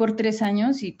 es por 3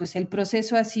 años y pues el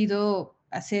proceso ha sido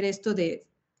hacer esto de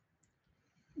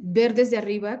ver desde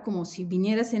arriba, como si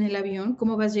vinieras en el avión,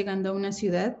 cómo vas llegando a una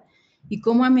ciudad y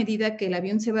cómo a medida que el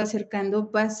avión se va acercando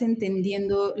vas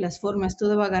entendiendo las formas,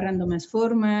 todo va agarrando más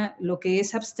forma, lo que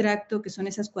es abstracto, que son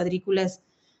esas cuadrículas,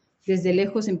 desde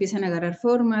lejos empiezan a agarrar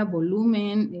forma,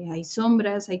 volumen, hay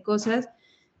sombras, hay cosas,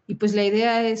 y pues la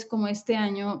idea es como este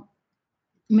año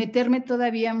meterme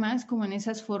todavía más como en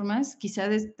esas formas, quizá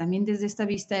también desde esta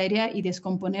vista aérea y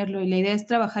descomponerlo. Y la idea es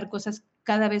trabajar cosas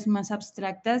cada vez más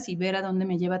abstractas y ver a dónde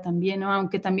me lleva también, ¿no?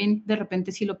 Aunque también de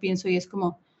repente sí lo pienso y es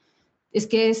como, es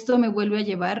que esto me vuelve a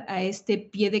llevar a este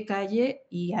pie de calle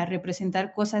y a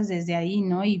representar cosas desde ahí,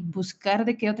 ¿no? Y buscar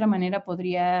de qué otra manera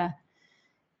podría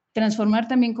transformar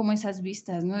también como esas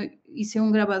vistas, ¿no? Hice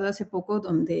un grabado hace poco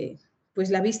donde pues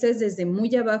la vista es desde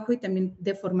muy abajo y también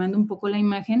deformando un poco la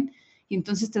imagen y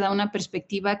entonces te da una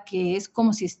perspectiva que es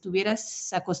como si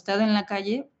estuvieras acostado en la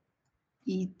calle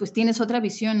y pues tienes otra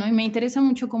visión, ¿no? Y me interesa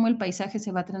mucho cómo el paisaje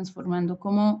se va transformando,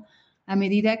 cómo a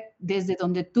medida desde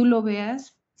donde tú lo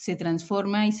veas se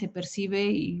transforma y se percibe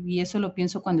y eso lo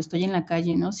pienso cuando estoy en la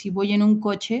calle, ¿no? Si voy en un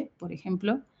coche, por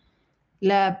ejemplo,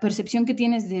 la percepción que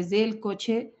tienes desde el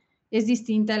coche es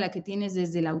distinta a la que tienes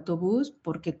desde el autobús,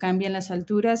 porque cambian las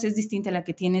alturas, es distinta a la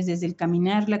que tienes desde el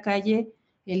caminar la calle,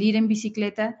 el ir en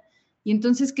bicicleta. Y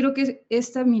entonces creo que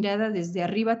esta mirada desde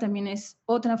arriba también es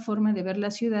otra forma de ver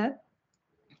la ciudad,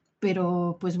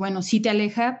 pero pues bueno, sí te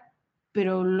aleja,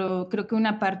 pero creo que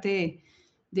una parte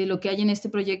de lo que hay en este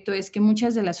proyecto es que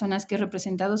muchas de las zonas que he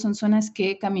representado son zonas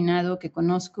que he caminado, que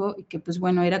conozco y que pues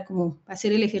bueno, era como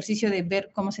hacer el ejercicio de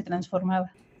ver cómo se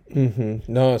transformaba. Ujú.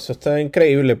 No, eso está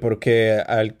increíble porque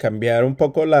al cambiar un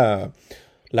poco la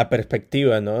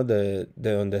perspectiva, ¿no? De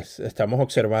donde estamos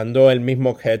observando el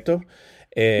mismo objeto,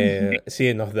 Ujú.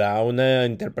 sí, nos da una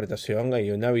interpretación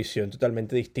y una visión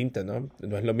totalmente distinta, ¿no?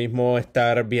 No es lo mismo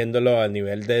estar viéndolo a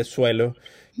nivel de suelo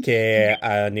que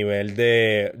a nivel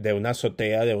de una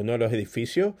azotea de uno de los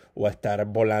edificios o a estar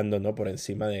volando, ¿no? Por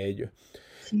encima de ellos.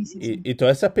 Sí, sí, sí. Y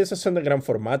todas esas piezas son de gran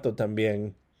formato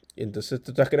también. Y entonces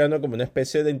tú estás creando como una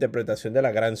especie de interpretación de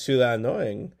la gran ciudad, ¿no?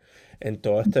 En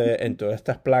todas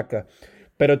estas placas.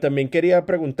 Pero también quería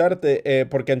preguntarte,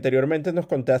 porque anteriormente nos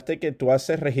contaste que tú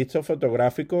haces registro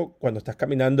fotográfico cuando estás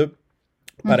caminando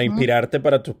para Ujú. inspirarte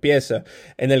para tus piezas.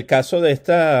 En el caso de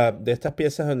estas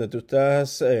piezas donde tú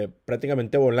estás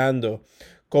prácticamente volando,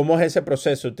 ¿cómo es ese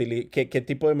proceso? ¿Qué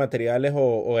tipo de materiales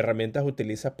o herramientas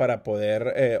utilizas para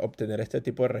poder obtener este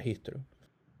tipo de registro?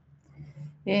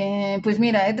 Pues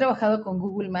mira, he trabajado con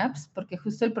Google Maps porque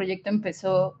justo el proyecto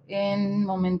empezó en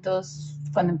momentos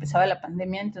cuando empezaba la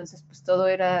pandemia, entonces pues todo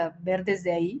era ver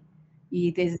desde ahí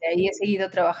y desde ahí he seguido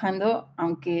trabajando,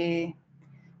 aunque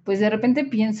pues de repente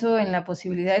pienso en la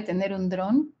posibilidad de tener un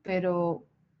dron, pero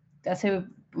hace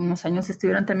unos años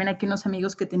estuvieron también aquí unos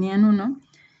amigos que tenían uno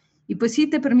y pues sí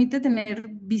te permite tener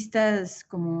vistas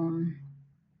como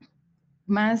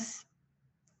más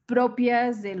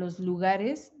propias de los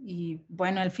lugares y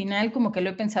bueno, al final como que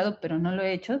lo he pensado, pero no lo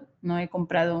he hecho, no he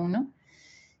comprado uno.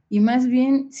 Y más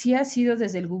bien sí ha sido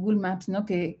desde el Google Maps, ¿no?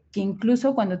 Que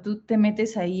incluso cuando tú te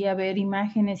metes ahí a ver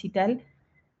imágenes y tal,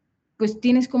 pues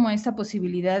tienes como esta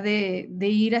posibilidad de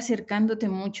ir acercándote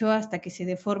mucho hasta que se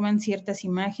deforman ciertas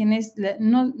imágenes.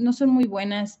 No, no son muy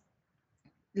buenas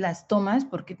las tomas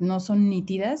porque no son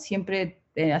nítidas, siempre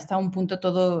hasta un punto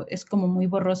todo es como muy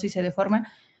borroso y se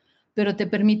deforma, pero te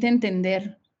permite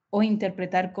entender o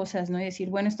interpretar cosas, ¿no? Y decir,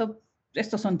 bueno,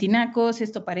 estos son tinacos,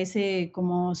 esto parece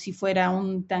como si fuera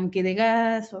un tanque de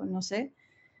gas o no sé.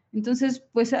 Entonces,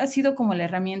 pues ha sido como la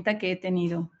herramienta que he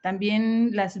tenido.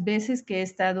 También las veces que he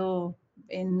estado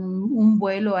en un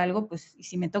vuelo o algo, pues y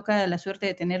si me toca la suerte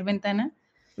de tener ventana,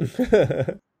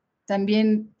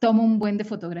 también tomo un buen de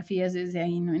fotografías desde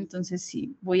ahí, ¿no? Entonces,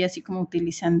 sí, voy así como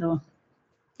utilizando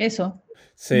eso.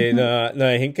 Sí, Ujú, no, no,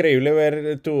 es increíble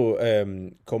ver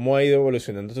cómo ha ido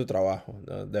evolucionando tu trabajo,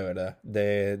 ¿no? De verdad,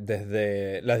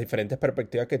 desde las diferentes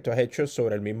perspectivas que tú has hecho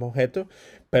sobre el mismo objeto,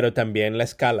 pero también la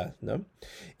escala, ¿no?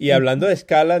 Y hablando ujú, de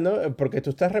escala, ¿no? Porque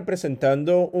tú estás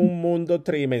representando un mundo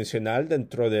tridimensional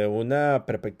dentro de una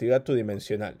perspectiva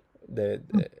tudimensional,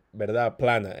 ¿verdad?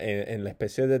 Plana, en la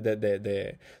especie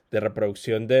de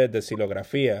reproducción de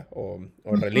silografía o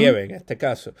ujú. relieve en este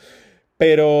caso.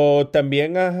 Pero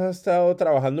también has estado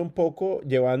trabajando un poco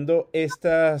llevando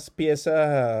estas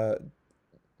piezas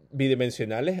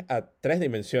bidimensionales a tres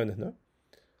dimensiones, ¿no?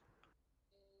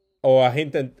 O has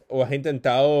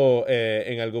intentado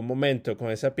en algún momento con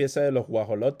esa pieza de los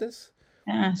guajolotes.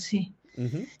 Ah, sí.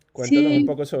 Ujú. Cuéntanos un Sí,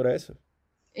 poco sobre eso.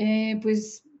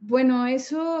 pues bueno,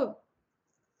 eso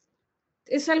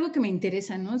es algo que me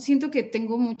interesa, ¿no? Siento que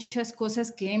tengo muchas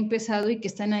cosas que he empezado y que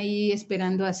están ahí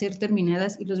esperando a ser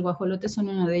terminadas y los guajolotes son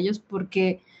uno de ellos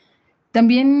porque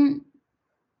también,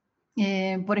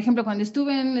 por ejemplo, cuando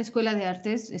estuve en la escuela de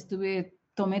artes,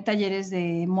 tomé talleres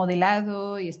de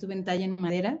modelado y estuve en talla en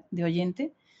madera de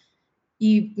oyente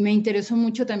y me interesó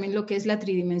mucho también lo que es la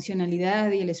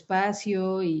tridimensionalidad y el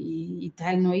espacio y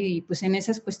tal, ¿no? Y pues en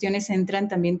esas cuestiones entran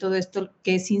también todo esto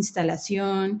que es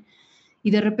instalación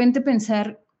y de repente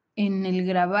pensar en el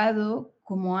grabado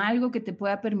como algo que te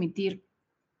pueda permitir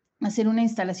hacer una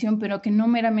instalación, pero que no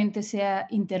meramente sea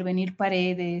intervenir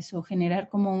paredes o generar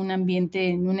como un ambiente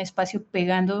en un espacio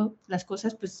pegando las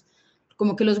cosas, pues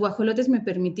como que los guajolotes me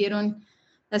permitieron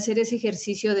hacer ese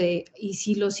ejercicio de, y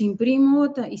si los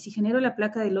imprimo, y si genero la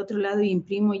placa del otro lado y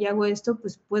imprimo y hago esto,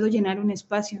 pues puedo llenar un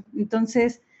espacio.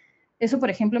 Entonces, eso, por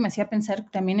ejemplo, me hacía pensar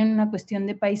también en una cuestión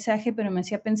de paisaje, pero me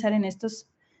hacía pensar en estos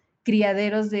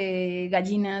criaderos de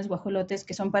gallinas, guajolotes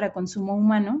que son para consumo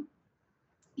humano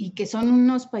y que son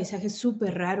unos paisajes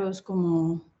súper raros,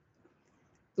 como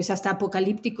pues hasta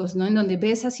apocalípticos, ¿no? En donde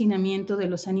ves hacinamiento de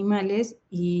los animales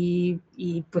y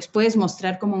pues puedes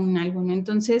mostrar como un algo, ¿no?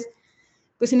 Entonces,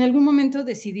 pues en algún momento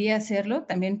decidí hacerlo,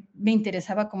 también me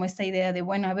interesaba como esta idea de,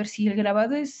 bueno, a ver si el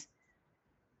grabado es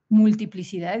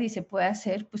multiplicidad y se puede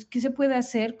hacer, pues ¿qué se puede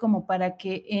hacer como para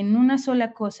que en una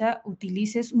sola cosa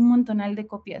utilices un montonal de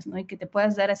copias, ¿no? Y que te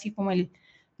puedas dar así como el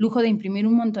lujo de imprimir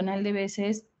un montonal de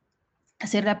veces,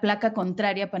 hacer la placa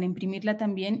contraria para imprimirla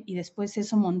también y después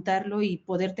eso montarlo y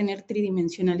poder tener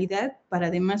tridimensionalidad para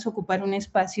además ocupar un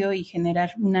espacio y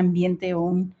generar un ambiente o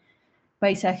un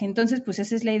paisaje. Entonces, pues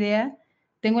esa es la idea.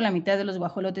 Tengo la mitad de los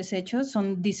guajolotes hechos,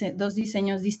 son dos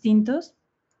diseños distintos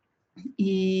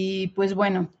y pues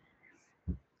bueno,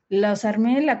 los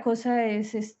armé, la cosa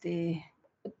es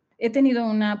he tenido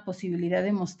una posibilidad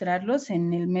de mostrarlos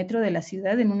en el metro de la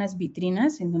ciudad, en unas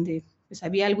vitrinas, en donde pues,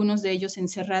 había algunos de ellos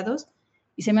encerrados,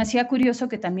 y se me hacía curioso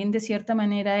que también de cierta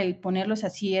manera el ponerlos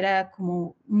así era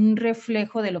como un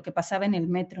reflejo de lo que pasaba en el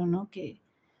metro, ¿no? Que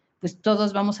pues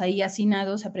todos vamos ahí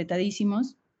hacinados,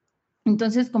 apretadísimos.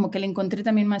 Entonces como que le encontré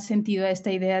también más sentido a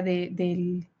esta idea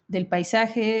del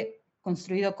paisaje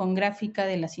construido con gráfica,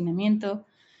 del hacinamiento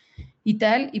y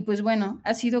tal, y pues bueno,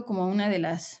 ha sido como una de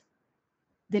las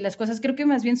cosas, creo que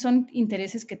más bien son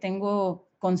intereses que tengo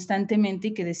constantemente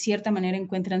y que de cierta manera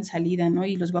encuentran salida, ¿no?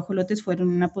 Y los guajolotes fueron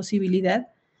una posibilidad.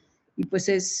 Y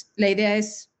pues la idea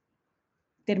es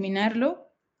terminarlo.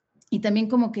 Y también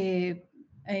como que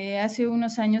hace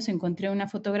unos años encontré una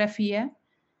fotografía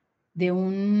de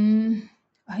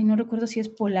no recuerdo si es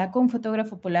polaco, un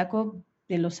fotógrafo polaco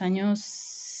de los años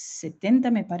 70,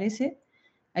 me parece,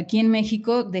 aquí en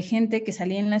México, de gente que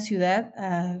salía en la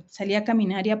ciudad, salía a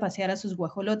caminar y a pasear a sus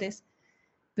guajolotes,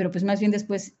 pero pues más bien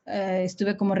después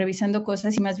estuve como revisando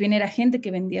cosas y más bien era gente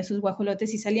que vendía sus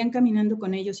guajolotes y salían caminando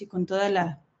con ellos y con toda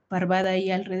la parvada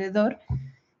ahí alrededor.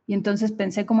 Y entonces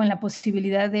pensé como en la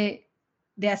posibilidad de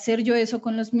hacer yo eso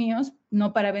con los míos,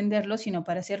 no para venderlos, sino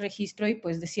para hacer registro y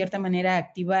pues de cierta manera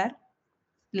activar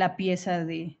la pieza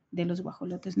de los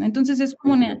guajolotes, ¿no? Entonces es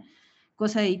como una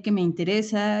cosa ahí que me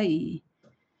interesa y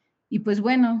pues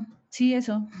bueno, sí,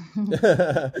 eso.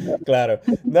 Claro.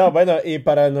 No, bueno, y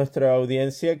para nuestra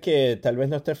audiencia que tal vez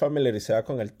no esté familiarizada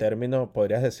con el término,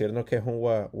 ¿podrías decirnos qué es un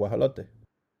guajolote?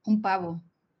 Un pavo.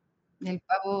 El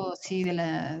pavo, sí, del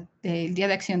Día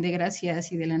de Acción de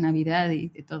Gracias y de la Navidad y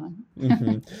de todo, ¿no?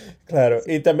 Ujú. Claro,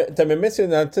 y también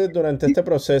mencionaste durante este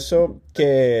proceso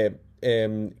que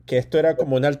esto era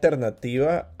como una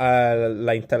alternativa a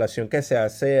la instalación que se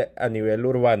hace a nivel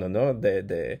urbano, ¿no?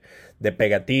 De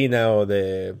pegatina o Ajá.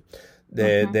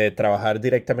 de trabajar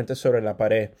directamente sobre la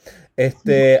pared.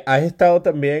 Sí, ¿Has estado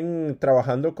también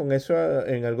trabajando con eso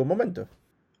en algún momento?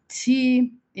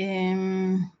 sí,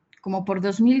 como por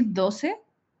 2012,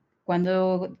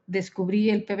 cuando descubrí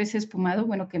el PVC espumado,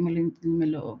 bueno, que me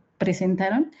lo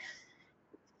presentaron,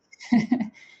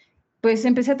 pues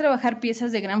empecé a trabajar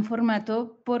piezas de gran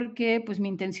formato porque pues mi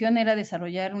intención era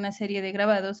desarrollar una serie de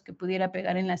grabados que pudiera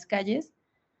pegar en las calles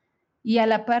y a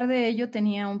la par de ello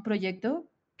tenía un proyecto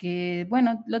que,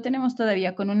 bueno, lo tenemos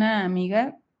todavía con una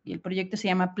amiga y el proyecto se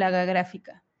llama Plaga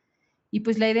Gráfica. Y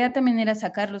pues la idea también era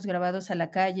sacar los grabados a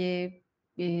la calle,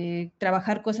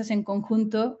 trabajar cosas en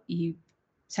conjunto y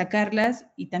sacarlas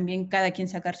y también cada quien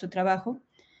sacar su trabajo.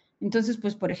 Entonces,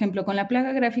 pues, por ejemplo, con la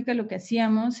plaga gráfica lo que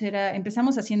hacíamos era,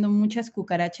 empezamos haciendo muchas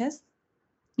cucarachas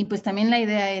y pues también la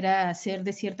idea era hacer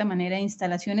de cierta manera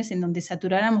instalaciones en donde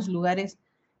saturáramos lugares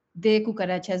de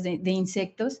cucarachas, de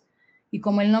insectos. Y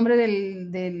como el nombre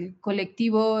del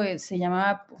colectivo se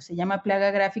llama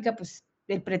Plaga Gráfica, pues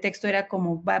el pretexto era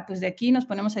como, va, pues de aquí nos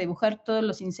ponemos a dibujar todos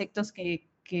los insectos que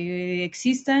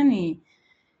existan y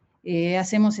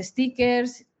hacemos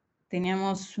stickers.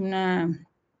 Teníamos una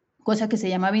cosa que se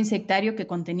llamaba insectario que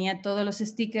contenía todos los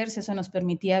stickers. Eso nos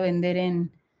permitía vender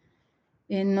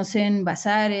no sé, en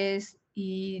bazares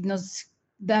y nos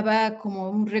daba como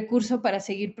un recurso para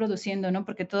seguir produciendo, ¿no?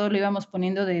 Porque todo lo íbamos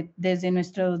poniendo desde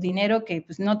nuestro dinero que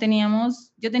pues no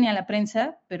teníamos. Yo tenía la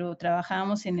prensa, pero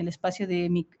trabajábamos en el espacio de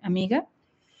mi amiga,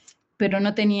 pero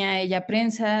no tenía ella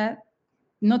prensa,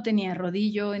 no tenía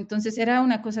rodillo, entonces era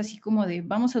una cosa así como de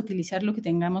vamos a utilizar lo que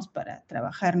tengamos para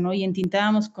trabajar, ¿no? Y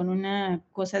entintábamos con una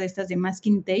cosa de estas de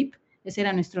masking tape, ese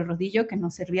era nuestro rodillo que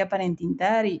nos servía para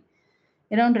entintar y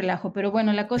era un relajo, pero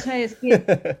bueno, la cosa es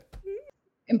que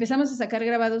empezamos a sacar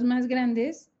grabados más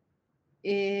grandes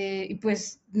y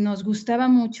pues nos gustaba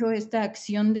mucho esta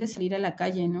acción de salir a la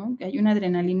calle, ¿no? Hay una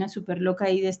adrenalina súper loca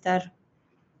ahí de estar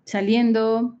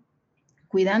saliendo,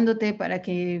 cuidándote para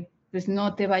que pues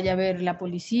no te vaya a ver la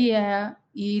policía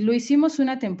y lo hicimos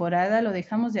una temporada, lo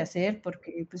dejamos de hacer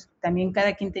porque pues también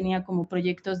cada quien tenía como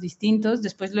proyectos distintos,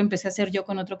 después lo empecé a hacer yo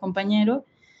con otro compañero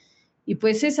y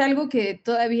pues es algo que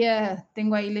todavía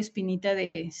tengo ahí la espinita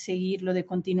de seguirlo, de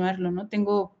continuarlo, ¿no?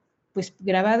 Tengo pues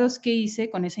grabados que hice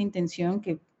con esa intención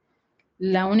que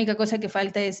la única cosa que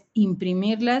falta es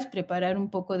imprimirlas, preparar un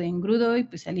poco de engrudo y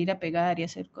pues salir a pegar y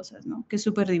hacer cosas, ¿no? Que es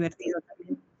súper divertido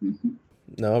también. Uh-huh.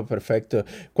 No, perfecto.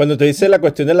 Cuando te dice la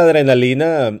cuestión de la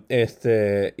adrenalina,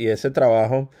 y ese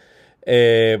trabajo,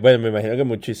 bueno, me imagino que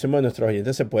muchísimos de nuestros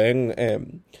oyentes se pueden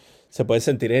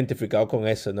sentir identificados con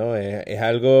eso, ¿no? Es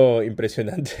algo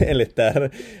impresionante el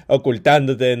estar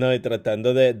ocultándote, ¿no? Y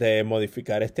tratando de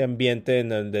modificar este ambiente en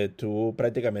donde tú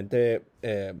prácticamente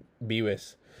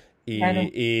vives. Claro.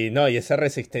 No, y esa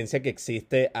resistencia que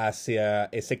existe hacia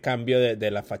ese cambio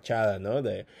de la fachada, ¿no?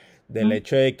 Del Uh-huh.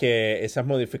 hecho de que esas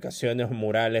modificaciones,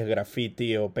 murales,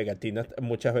 graffiti o pegatinas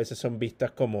muchas veces son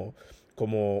vistas como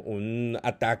un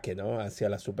ataque, ¿no? Hacia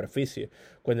la superficie,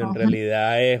 cuando en Uh-huh.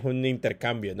 realidad es un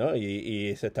intercambio, ¿no?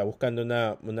 Y se está buscando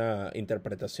una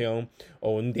interpretación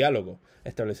o un diálogo,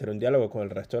 establecer un diálogo con el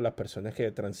resto de las personas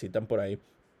que transitan por ahí.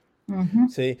 Uh-huh.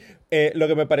 Sí, lo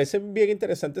que me parece bien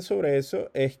interesante sobre eso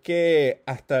es que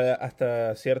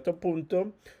hasta cierto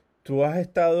punto tú has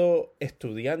estado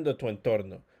estudiando tu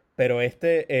entorno pero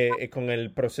con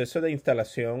el proceso de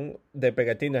instalación de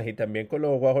pegatinas y también con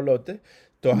los guajolotes,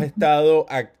 tú has Ujú. estado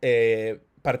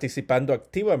participando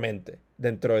activamente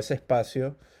dentro de ese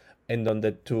espacio en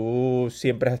donde tú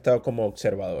siempre has estado como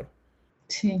observador.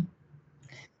 Sí.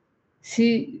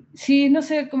 Sí, sí, no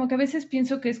sé, como que a veces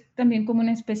pienso que es también como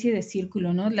una especie de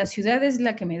círculo, ¿no? La ciudad es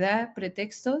la que me da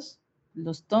pretextos,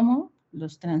 los tomo,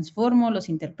 los transformo, los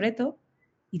interpreto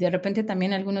y de repente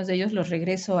también algunos de ellos los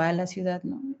regreso a la ciudad,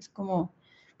 ¿no? Es como,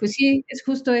 pues sí, es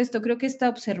justo esto. Creo que esta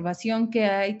observación que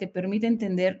hay te permite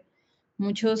entender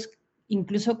muchos,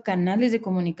 incluso canales de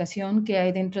comunicación que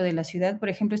hay dentro de la ciudad. Por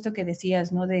ejemplo, esto que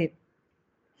decías, ¿no?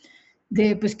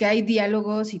 De pues que hay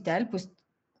diálogos y tal, pues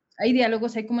hay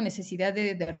diálogos, hay como necesidad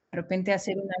de repente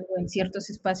hacer un algo en ciertos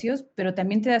espacios, pero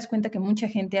también te das cuenta que mucha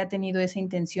gente ha tenido esa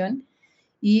intención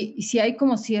y si hay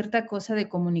como cierta cosa de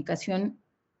comunicación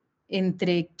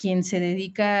entre quien se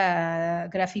dedica a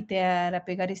grafitear, a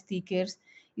pegar stickers,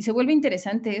 y se vuelve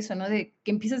interesante eso, ¿no? De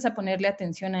que empiezas a ponerle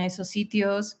atención a esos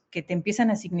sitios, que te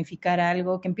empiezan a significar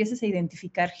algo, que empiezas a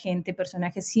identificar gente,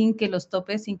 personajes, sin que los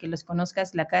topes, sin que los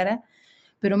conozcas la cara,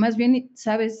 pero más bien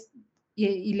sabes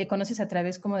y le conoces a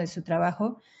través como de su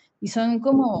trabajo y son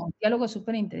como diálogos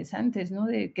súper interesantes, ¿no?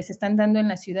 De que se están dando en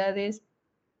las ciudades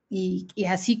y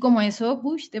así como eso,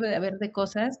 uy, debe de haber de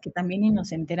cosas que también ni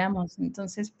nos enteramos.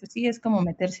 Entonces, pues sí, es como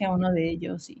meterse a uno de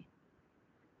ellos y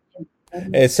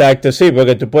Exacto, sí,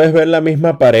 porque tú puedes ver la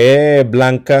misma pared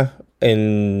blanca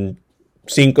en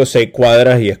 5 o 6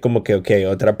 cuadras y es como que, ok,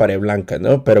 otra pared blanca,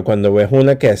 ¿no? Pero cuando ves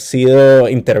una que ha sido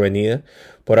intervenida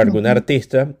por algún ujú,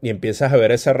 artista y empiezas a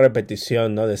ver esa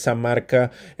repetición, ¿no? De esa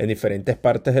marca en diferentes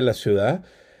partes de la ciudad,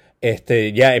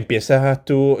 ya empiezas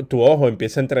tu ojo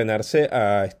empieza a entrenarse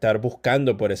a estar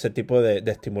buscando por ese tipo de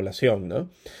estimulación, ¿no?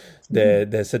 sí, De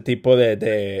ese tipo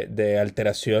de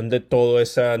alteración de toda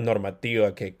esa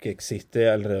normativa que existe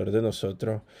alrededor de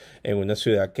nosotros en una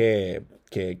ciudad que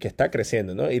está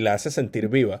creciendo, ¿no? Y la hace sentir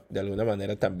viva de alguna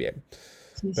manera también.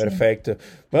 sí, sí. Perfecto.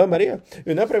 Bueno, María,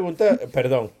 una pregunta,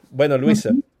 perdón. Bueno,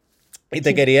 Luisa, Ujú, y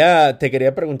sí. te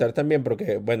quería preguntar también,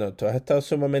 porque, bueno, tú has estado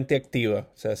sumamente activa,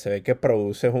 o sea, se ve que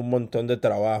produces un montón de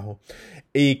trabajo.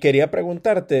 Y quería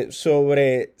preguntarte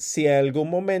sobre si en algún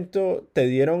momento te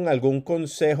dieron algún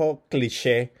consejo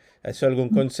cliché, eso algún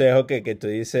consejo que tú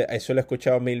dices, eso lo he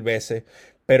escuchado 1000 veces,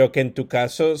 pero que en tu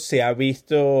caso se ha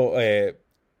visto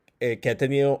que ha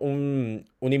tenido un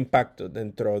impacto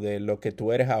dentro de lo que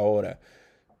tú eres ahora.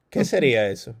 ¿Qué Ujú. sería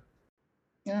eso?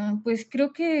 Pues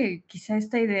creo que quizá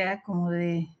esta idea como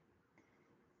de,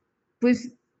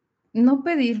 pues no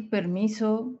pedir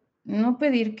permiso, no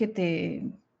pedir que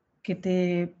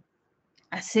te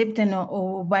acepten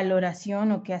o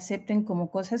valoración o que acepten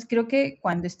como cosas. Creo que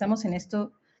cuando estamos en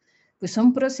esto, pues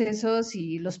son procesos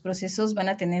y los procesos van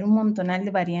a tener un montonal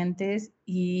de variantes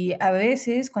y a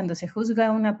veces cuando se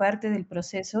juzga una parte del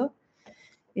proceso,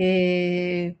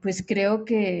 pues creo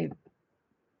que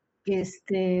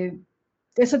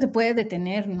eso te puede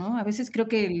detener, ¿no? A veces creo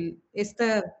que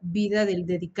esta vida del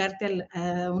dedicarte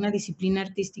a una disciplina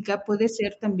artística puede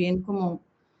ser también como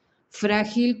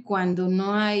frágil cuando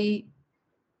no hay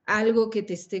algo que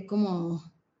te esté como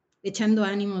echando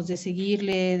ánimos de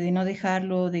seguirle, de no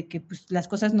dejarlo, de que pues, las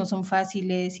cosas no son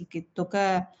fáciles y que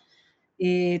toca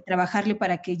trabajarle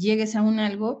para que llegues a un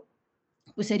algo,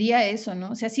 pues sería eso,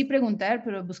 ¿no? O sea, sí preguntar,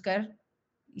 pero buscar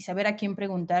y saber a quién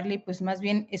preguntarle, pues más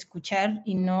bien escuchar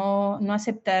y no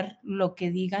aceptar lo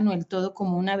que digan o el todo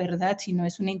como una verdad, sino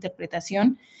es una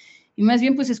interpretación. Y más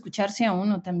bien, pues escucharse a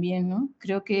uno también, ¿no?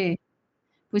 Creo que,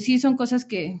 pues sí, son cosas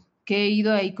que he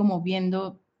ido ahí como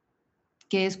viendo,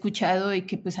 que he escuchado y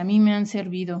que pues a mí me han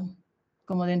servido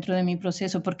como dentro de mi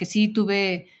proceso, porque sí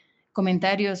tuve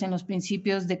comentarios en los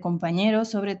principios de compañeros,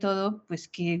 sobre todo, pues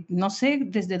que no sé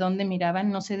desde dónde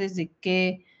miraban, no sé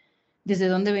desde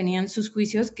dónde venían sus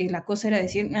juicios, que la cosa era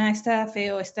decir, ah, está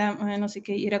feo, está, no sé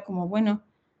qué, y era como, bueno,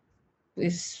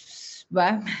 pues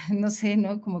va, no sé,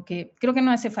 ¿no? Como que creo que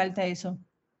no hace falta eso.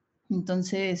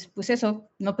 Entonces, pues eso,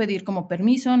 no pedir como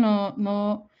permiso,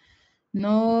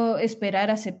 no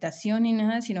esperar aceptación ni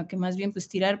nada, sino que más bien pues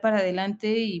tirar para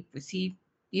adelante y pues sí,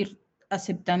 ir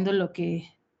aceptando lo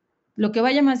que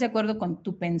vaya más de acuerdo con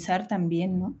tu pensar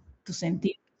también, ¿no? Tu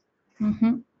sentir.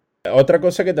 Ujú, Otra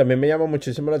cosa que también me llama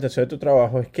muchísimo la atención de tu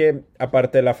trabajo es que,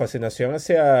 aparte de la fascinación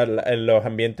hacia los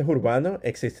ambientes urbanos,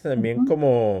 existe también ujú,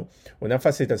 como una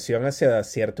fascinación hacia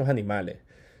ciertos animales,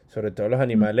 sobre todo los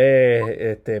ujú,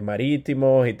 animales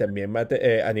marítimos y también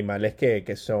animales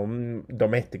que son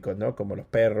domésticos, ¿no? Como los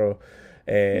perros,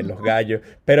 los ujú, gallos.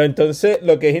 Pero entonces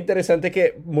lo que es interesante es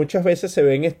que muchas veces se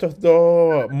ven estos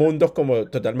dos mundos como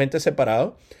totalmente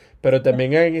separados, pero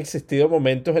también han existido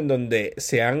momentos en donde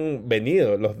se han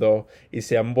venido los dos y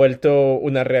se han vuelto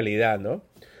una realidad, ¿no?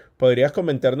 ¿Podrías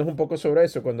comentarnos un poco sobre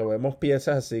eso cuando vemos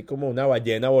piezas así como una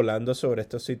ballena volando sobre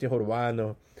estos sitios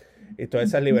urbanos y todas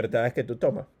esas libertades que tú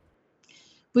tomas?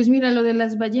 Pues mira, lo de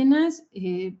las ballenas,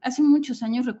 hace muchos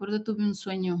años recuerdo tuve un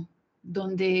sueño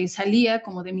donde salía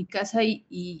como de mi casa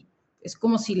y es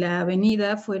como si la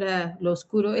avenida fuera lo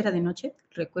oscuro, era de noche,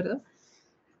 recuerdo.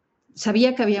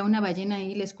 Sabía que había una ballena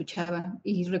ahí, la escuchaba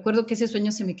y recuerdo que ese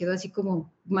sueño se me quedó así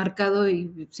como marcado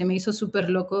y se me hizo súper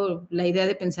loco la idea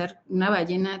de pensar una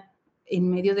ballena en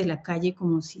medio de la calle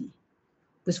como si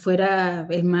pues fuera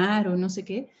el mar o no sé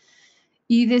qué.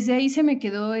 Y desde ahí se me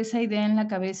quedó esa idea en la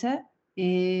cabeza.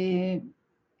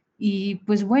 Y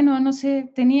pues bueno, no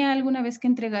sé, tenía alguna vez que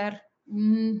entregar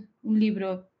un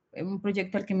libro, un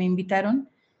proyecto al que me invitaron,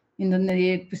 en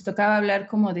donde pues tocaba hablar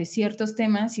como de ciertos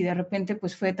temas y de repente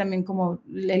pues fue también como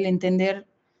el entender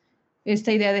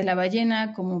esta idea de la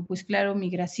ballena, como pues claro,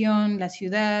 migración, la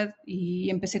ciudad, y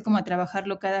empecé como a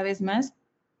trabajarlo cada vez más.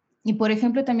 Y por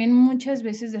ejemplo, también muchas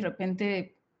veces de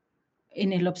repente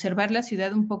en el observar la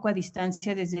ciudad un poco a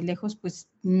distancia desde lejos, pues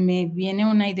me viene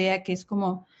una idea que es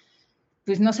como,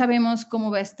 pues no sabemos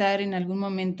cómo va a estar en algún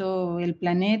momento el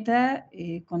planeta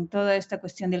con toda esta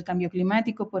cuestión del cambio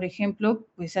climático, por ejemplo,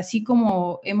 pues así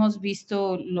como hemos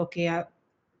visto lo que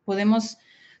podemos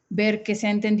ver que se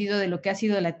ha entendido de lo que ha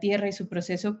sido la Tierra y su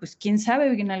proceso, pues quién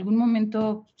sabe en algún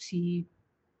momento si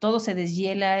todo se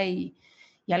deshiela y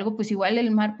algo, pues igual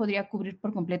el mar podría cubrir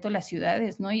por completo las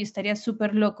ciudades, ¿no? Y estaría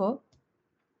súper loco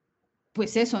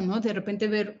pues eso, ¿no? De repente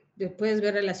puedes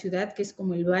ver a la ciudad, que es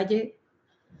como el valle,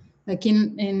 aquí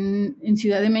en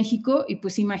Ciudad de México, y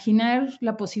pues imaginar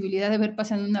la posibilidad de ver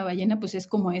pasando una ballena, pues es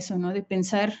como eso, ¿no? De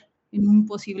pensar en un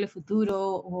posible futuro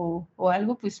o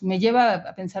algo, pues me lleva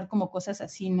a pensar como cosas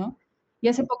así, ¿no? Y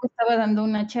hace poco estaba dando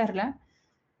una charla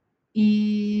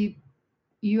y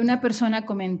una persona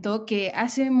comentó que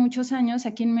hace muchos años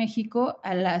aquí en México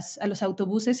a los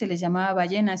autobuses se les llamaba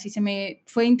ballenas y se me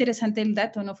fue interesante el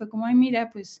dato, ¿no? Fue como, ay,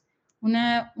 mira, pues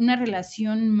una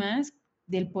relación más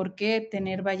del por qué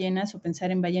tener ballenas o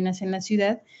pensar en ballenas en la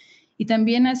ciudad. Y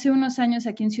también hace unos años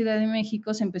aquí en Ciudad de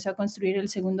México se empezó a construir el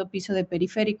segundo piso de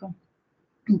periférico.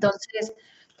 Entonces,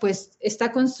 pues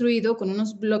está construido con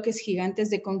unos bloques gigantes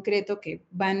de concreto que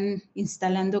van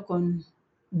instalando con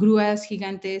grúas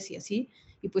gigantes y así,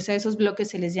 y pues a esos bloques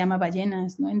se les llama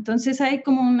ballenas, ¿no? Entonces hay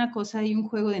como una cosa, hay un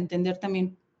juego de entender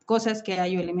también cosas que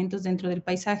hay o elementos dentro del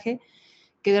paisaje,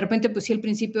 que de repente pues sí al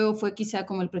principio fue quizá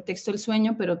como el pretexto del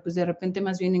sueño, pero pues de repente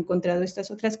más bien he encontrado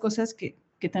estas otras cosas que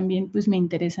también pues me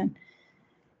interesan.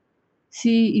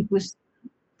 Sí, y pues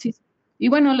sí. Y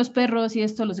bueno, los perros y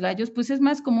esto, los gallos, pues es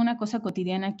más como una cosa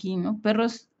cotidiana aquí, ¿no?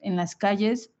 Perros en las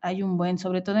calles hay un buen,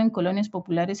 sobre todo en colonias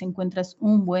populares encuentras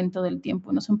un buen todo el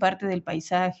tiempo, no son parte del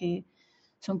paisaje,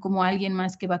 son como alguien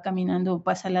más que va caminando,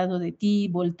 pasa al lado de ti,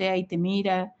 voltea y te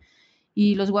mira.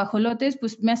 Y los guajolotes,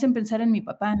 pues me hacen pensar en mi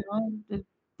papá, ¿no?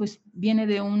 Pues viene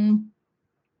de un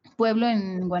pueblo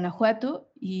en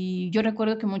Guanajuato y yo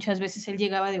recuerdo que muchas veces él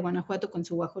llegaba de Guanajuato con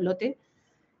su guajolote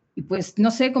y pues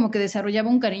no sé, como que desarrollaba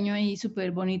un cariño ahí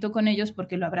súper bonito con ellos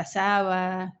porque lo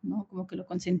abrazaba, ¿no? Como que lo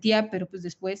consentía, pero pues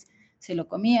después se lo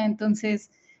comía.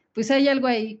 Entonces, pues hay algo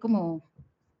ahí como,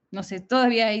 no sé,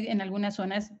 todavía hay en algunas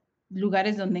zonas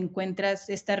lugares donde encuentras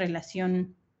esta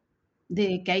relación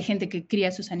de que hay gente que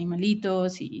cría sus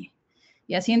animalitos y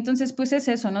así. Entonces, pues es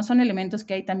eso, ¿no? Son elementos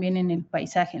que hay también en el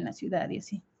paisaje, en la ciudad y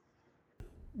así.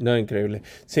 No, increíble.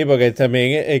 Sí, porque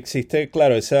también existe,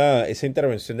 claro, esa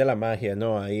intervención de la magia,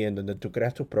 ¿no? Ahí en donde tú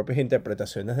creas tus propias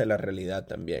interpretaciones de la realidad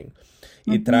también.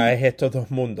 Y Ujú. traes estos dos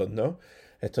mundos, ¿no?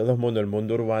 Estos dos mundos, el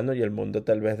mundo urbano y el mundo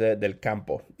tal vez del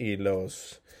campo. Y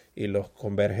los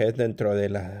converges dentro de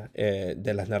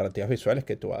las narrativas visuales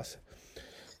que tú haces,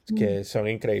 que son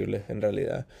increíbles en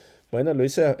realidad. Bueno,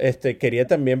 Luisa, quería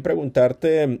también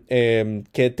preguntarte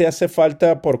qué te hace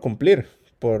falta por cumplir,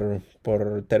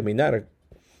 por terminar.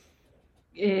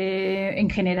 En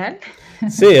general,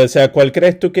 Sí, o sea, ¿cuál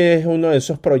crees tú que es uno de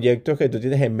esos proyectos que tú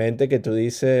tienes en mente que tú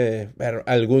dices, "Ver,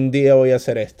 algún día voy a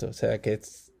hacer esto"? O sea, que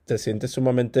te sientes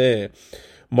sumamente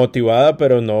motivada,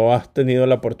 pero no has tenido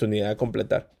la oportunidad de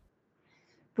completar.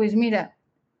 pues mira,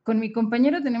 con mi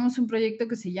compañero tenemos un proyecto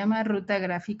que se llama Ruta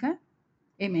Gráfica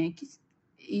MX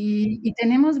y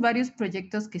tenemos varios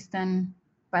proyectos que están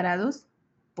parados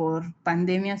por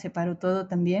pandemia, se paró todo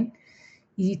también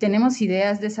y tenemos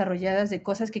ideas desarrolladas de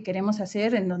cosas que queremos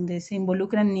hacer en donde se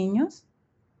involucran niños,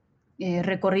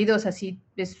 recorridos así.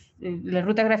 La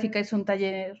ruta gráfica es un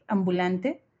taller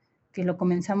ambulante que lo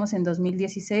comenzamos en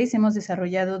 2016. Hemos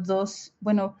desarrollado dos,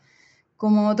 bueno,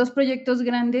 como 2 proyectos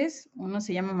grandes. Uno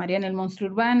se llama Mariana el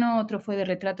monstruo urbano, otro fue de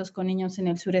retratos con niños en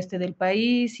el sureste del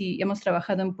país, y hemos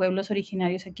trabajado en pueblos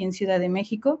originarios aquí en Ciudad de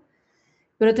México.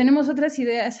 Pero tenemos otras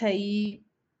ideas ahí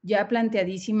ya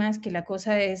planteadísimas, que la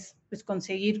cosa es pues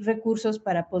conseguir recursos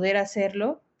para poder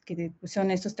hacerlo, que pues, son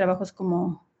estos trabajos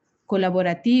como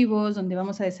colaborativos, donde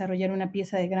vamos a desarrollar una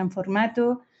pieza de gran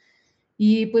formato.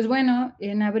 Y pues bueno,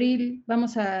 en abril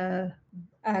vamos a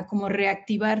como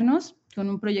reactivarnos con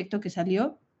un proyecto que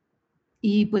salió.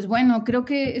 Y pues bueno, creo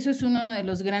que eso es uno de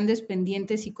los grandes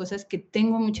pendientes y cosas que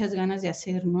tengo muchas ganas de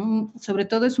hacer, ¿no? Sobre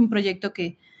todo es un proyecto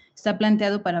que está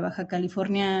planteado para Baja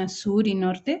California Sur y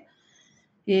Norte.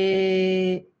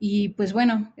 Y pues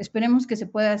bueno, esperemos que se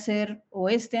pueda hacer o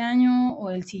este año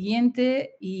o el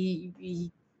siguiente,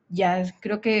 y ya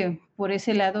creo que por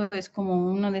ese lado es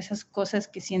como una de esas cosas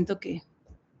que siento que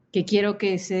quiero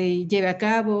que se lleve a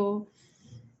cabo.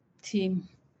 Sí,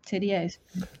 sería eso.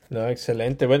 No,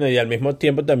 excelente. Bueno, y al mismo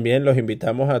tiempo también los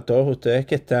invitamos a todos ustedes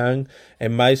que están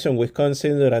en Madison,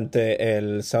 Wisconsin, durante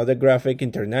el Southern Graphic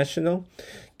International,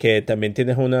 que también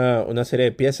tienes una serie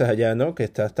de piezas allá, ¿no? Que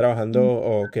estás trabajando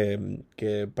o que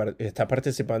estás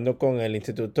participando con el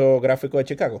Instituto Gráfico de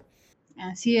Chicago.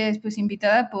 Así es, pues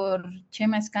invitada por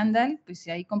Chema Scandal, pues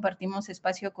ahí compartimos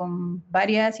espacio con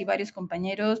varias y varios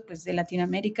compañeros pues de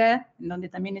Latinoamérica, en donde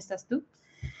también estás tú.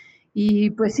 Y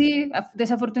pues sí,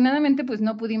 desafortunadamente pues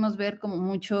no pudimos ver como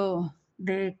mucho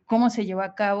de cómo se llevó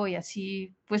a cabo y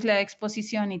así pues la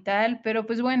exposición y tal, pero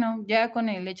pues bueno, ya con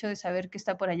el hecho de saber que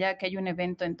está por allá, que hay un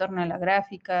evento en torno a la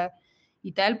gráfica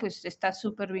y tal, pues está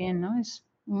súper bien, ¿no? Es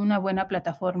una buena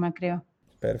plataforma, creo.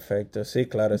 Perfecto, sí,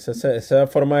 claro, esa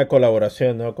forma de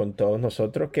colaboración, ¿no? Con todos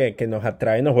nosotros que nos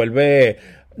atrae, nos vuelve,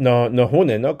 nos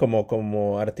une, ¿no?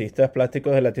 Como artistas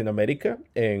plásticos de Latinoamérica,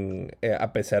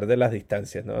 a pesar de las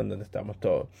distancias, ¿no? En donde estamos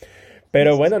todos.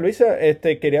 Pero bueno, Luisa,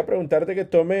 quería preguntarte que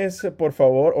tomes, por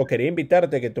favor, o quería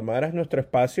invitarte a que tomaras nuestro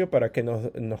espacio para que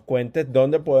nos cuentes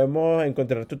dónde podemos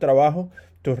encontrar tu trabajo,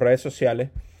 tus redes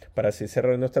sociales, para así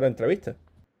cerrar nuestra entrevista.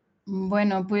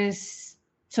 Bueno, pues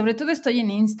sobre todo estoy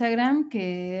en Instagram,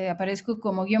 que aparezco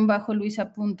como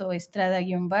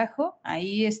 _luisa.estrada_.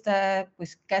 Ahí está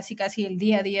pues casi el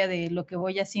día a día de lo que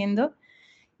voy haciendo.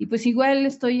 Y pues igual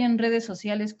estoy en redes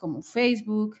sociales como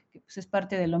Facebook, que pues es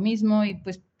parte de lo mismo y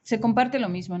pues se comparte lo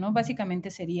mismo, ¿no?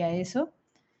 Básicamente sería eso.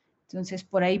 Entonces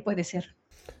por ahí puede ser.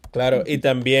 Claro, y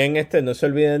también no se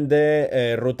olviden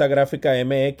de Ruta Gráfica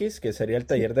MX, que sería el Sí.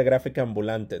 taller de gráfica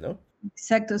ambulante, ¿no?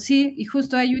 Exacto, sí, y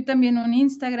justo hay también un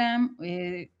Instagram,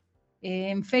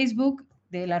 en Facebook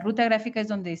de la Ruta Gráfica es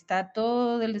donde está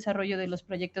todo el desarrollo de los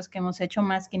proyectos que hemos hecho,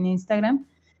 más que en Instagram.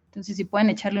 Entonces, si pueden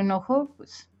echarle un ojo,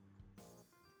 pues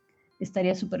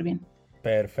estaría súper bien.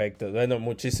 Perfecto. Bueno,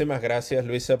 muchísimas gracias,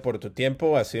 Luisa, por tu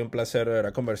tiempo. Ha sido un placer de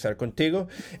verdad conversar contigo.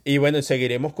 Y bueno,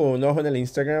 seguiremos con un ojo en el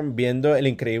Instagram viendo el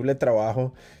increíble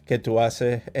trabajo que tú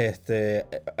haces,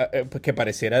 que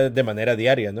pareciera de manera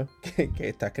diaria, ¿no? Que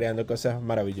estás creando cosas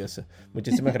maravillosas.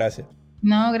 Muchísimas gracias.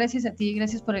 No, gracias a ti,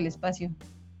 gracias por el espacio.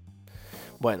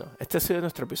 Bueno, este ha sido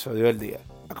nuestro episodio del día.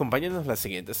 Acompáñanos la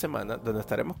siguiente semana, donde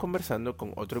estaremos conversando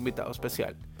con otro invitado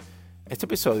especial. Este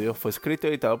episodio fue escrito y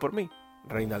editado por mí,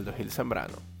 Reinaldo Gil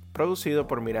Zambrano, producido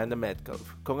por Miranda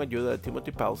Metcalf, con ayuda de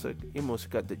Timothy Pausek y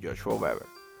música de Joshua Weber.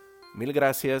 Mil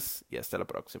gracias y hasta la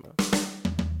próxima.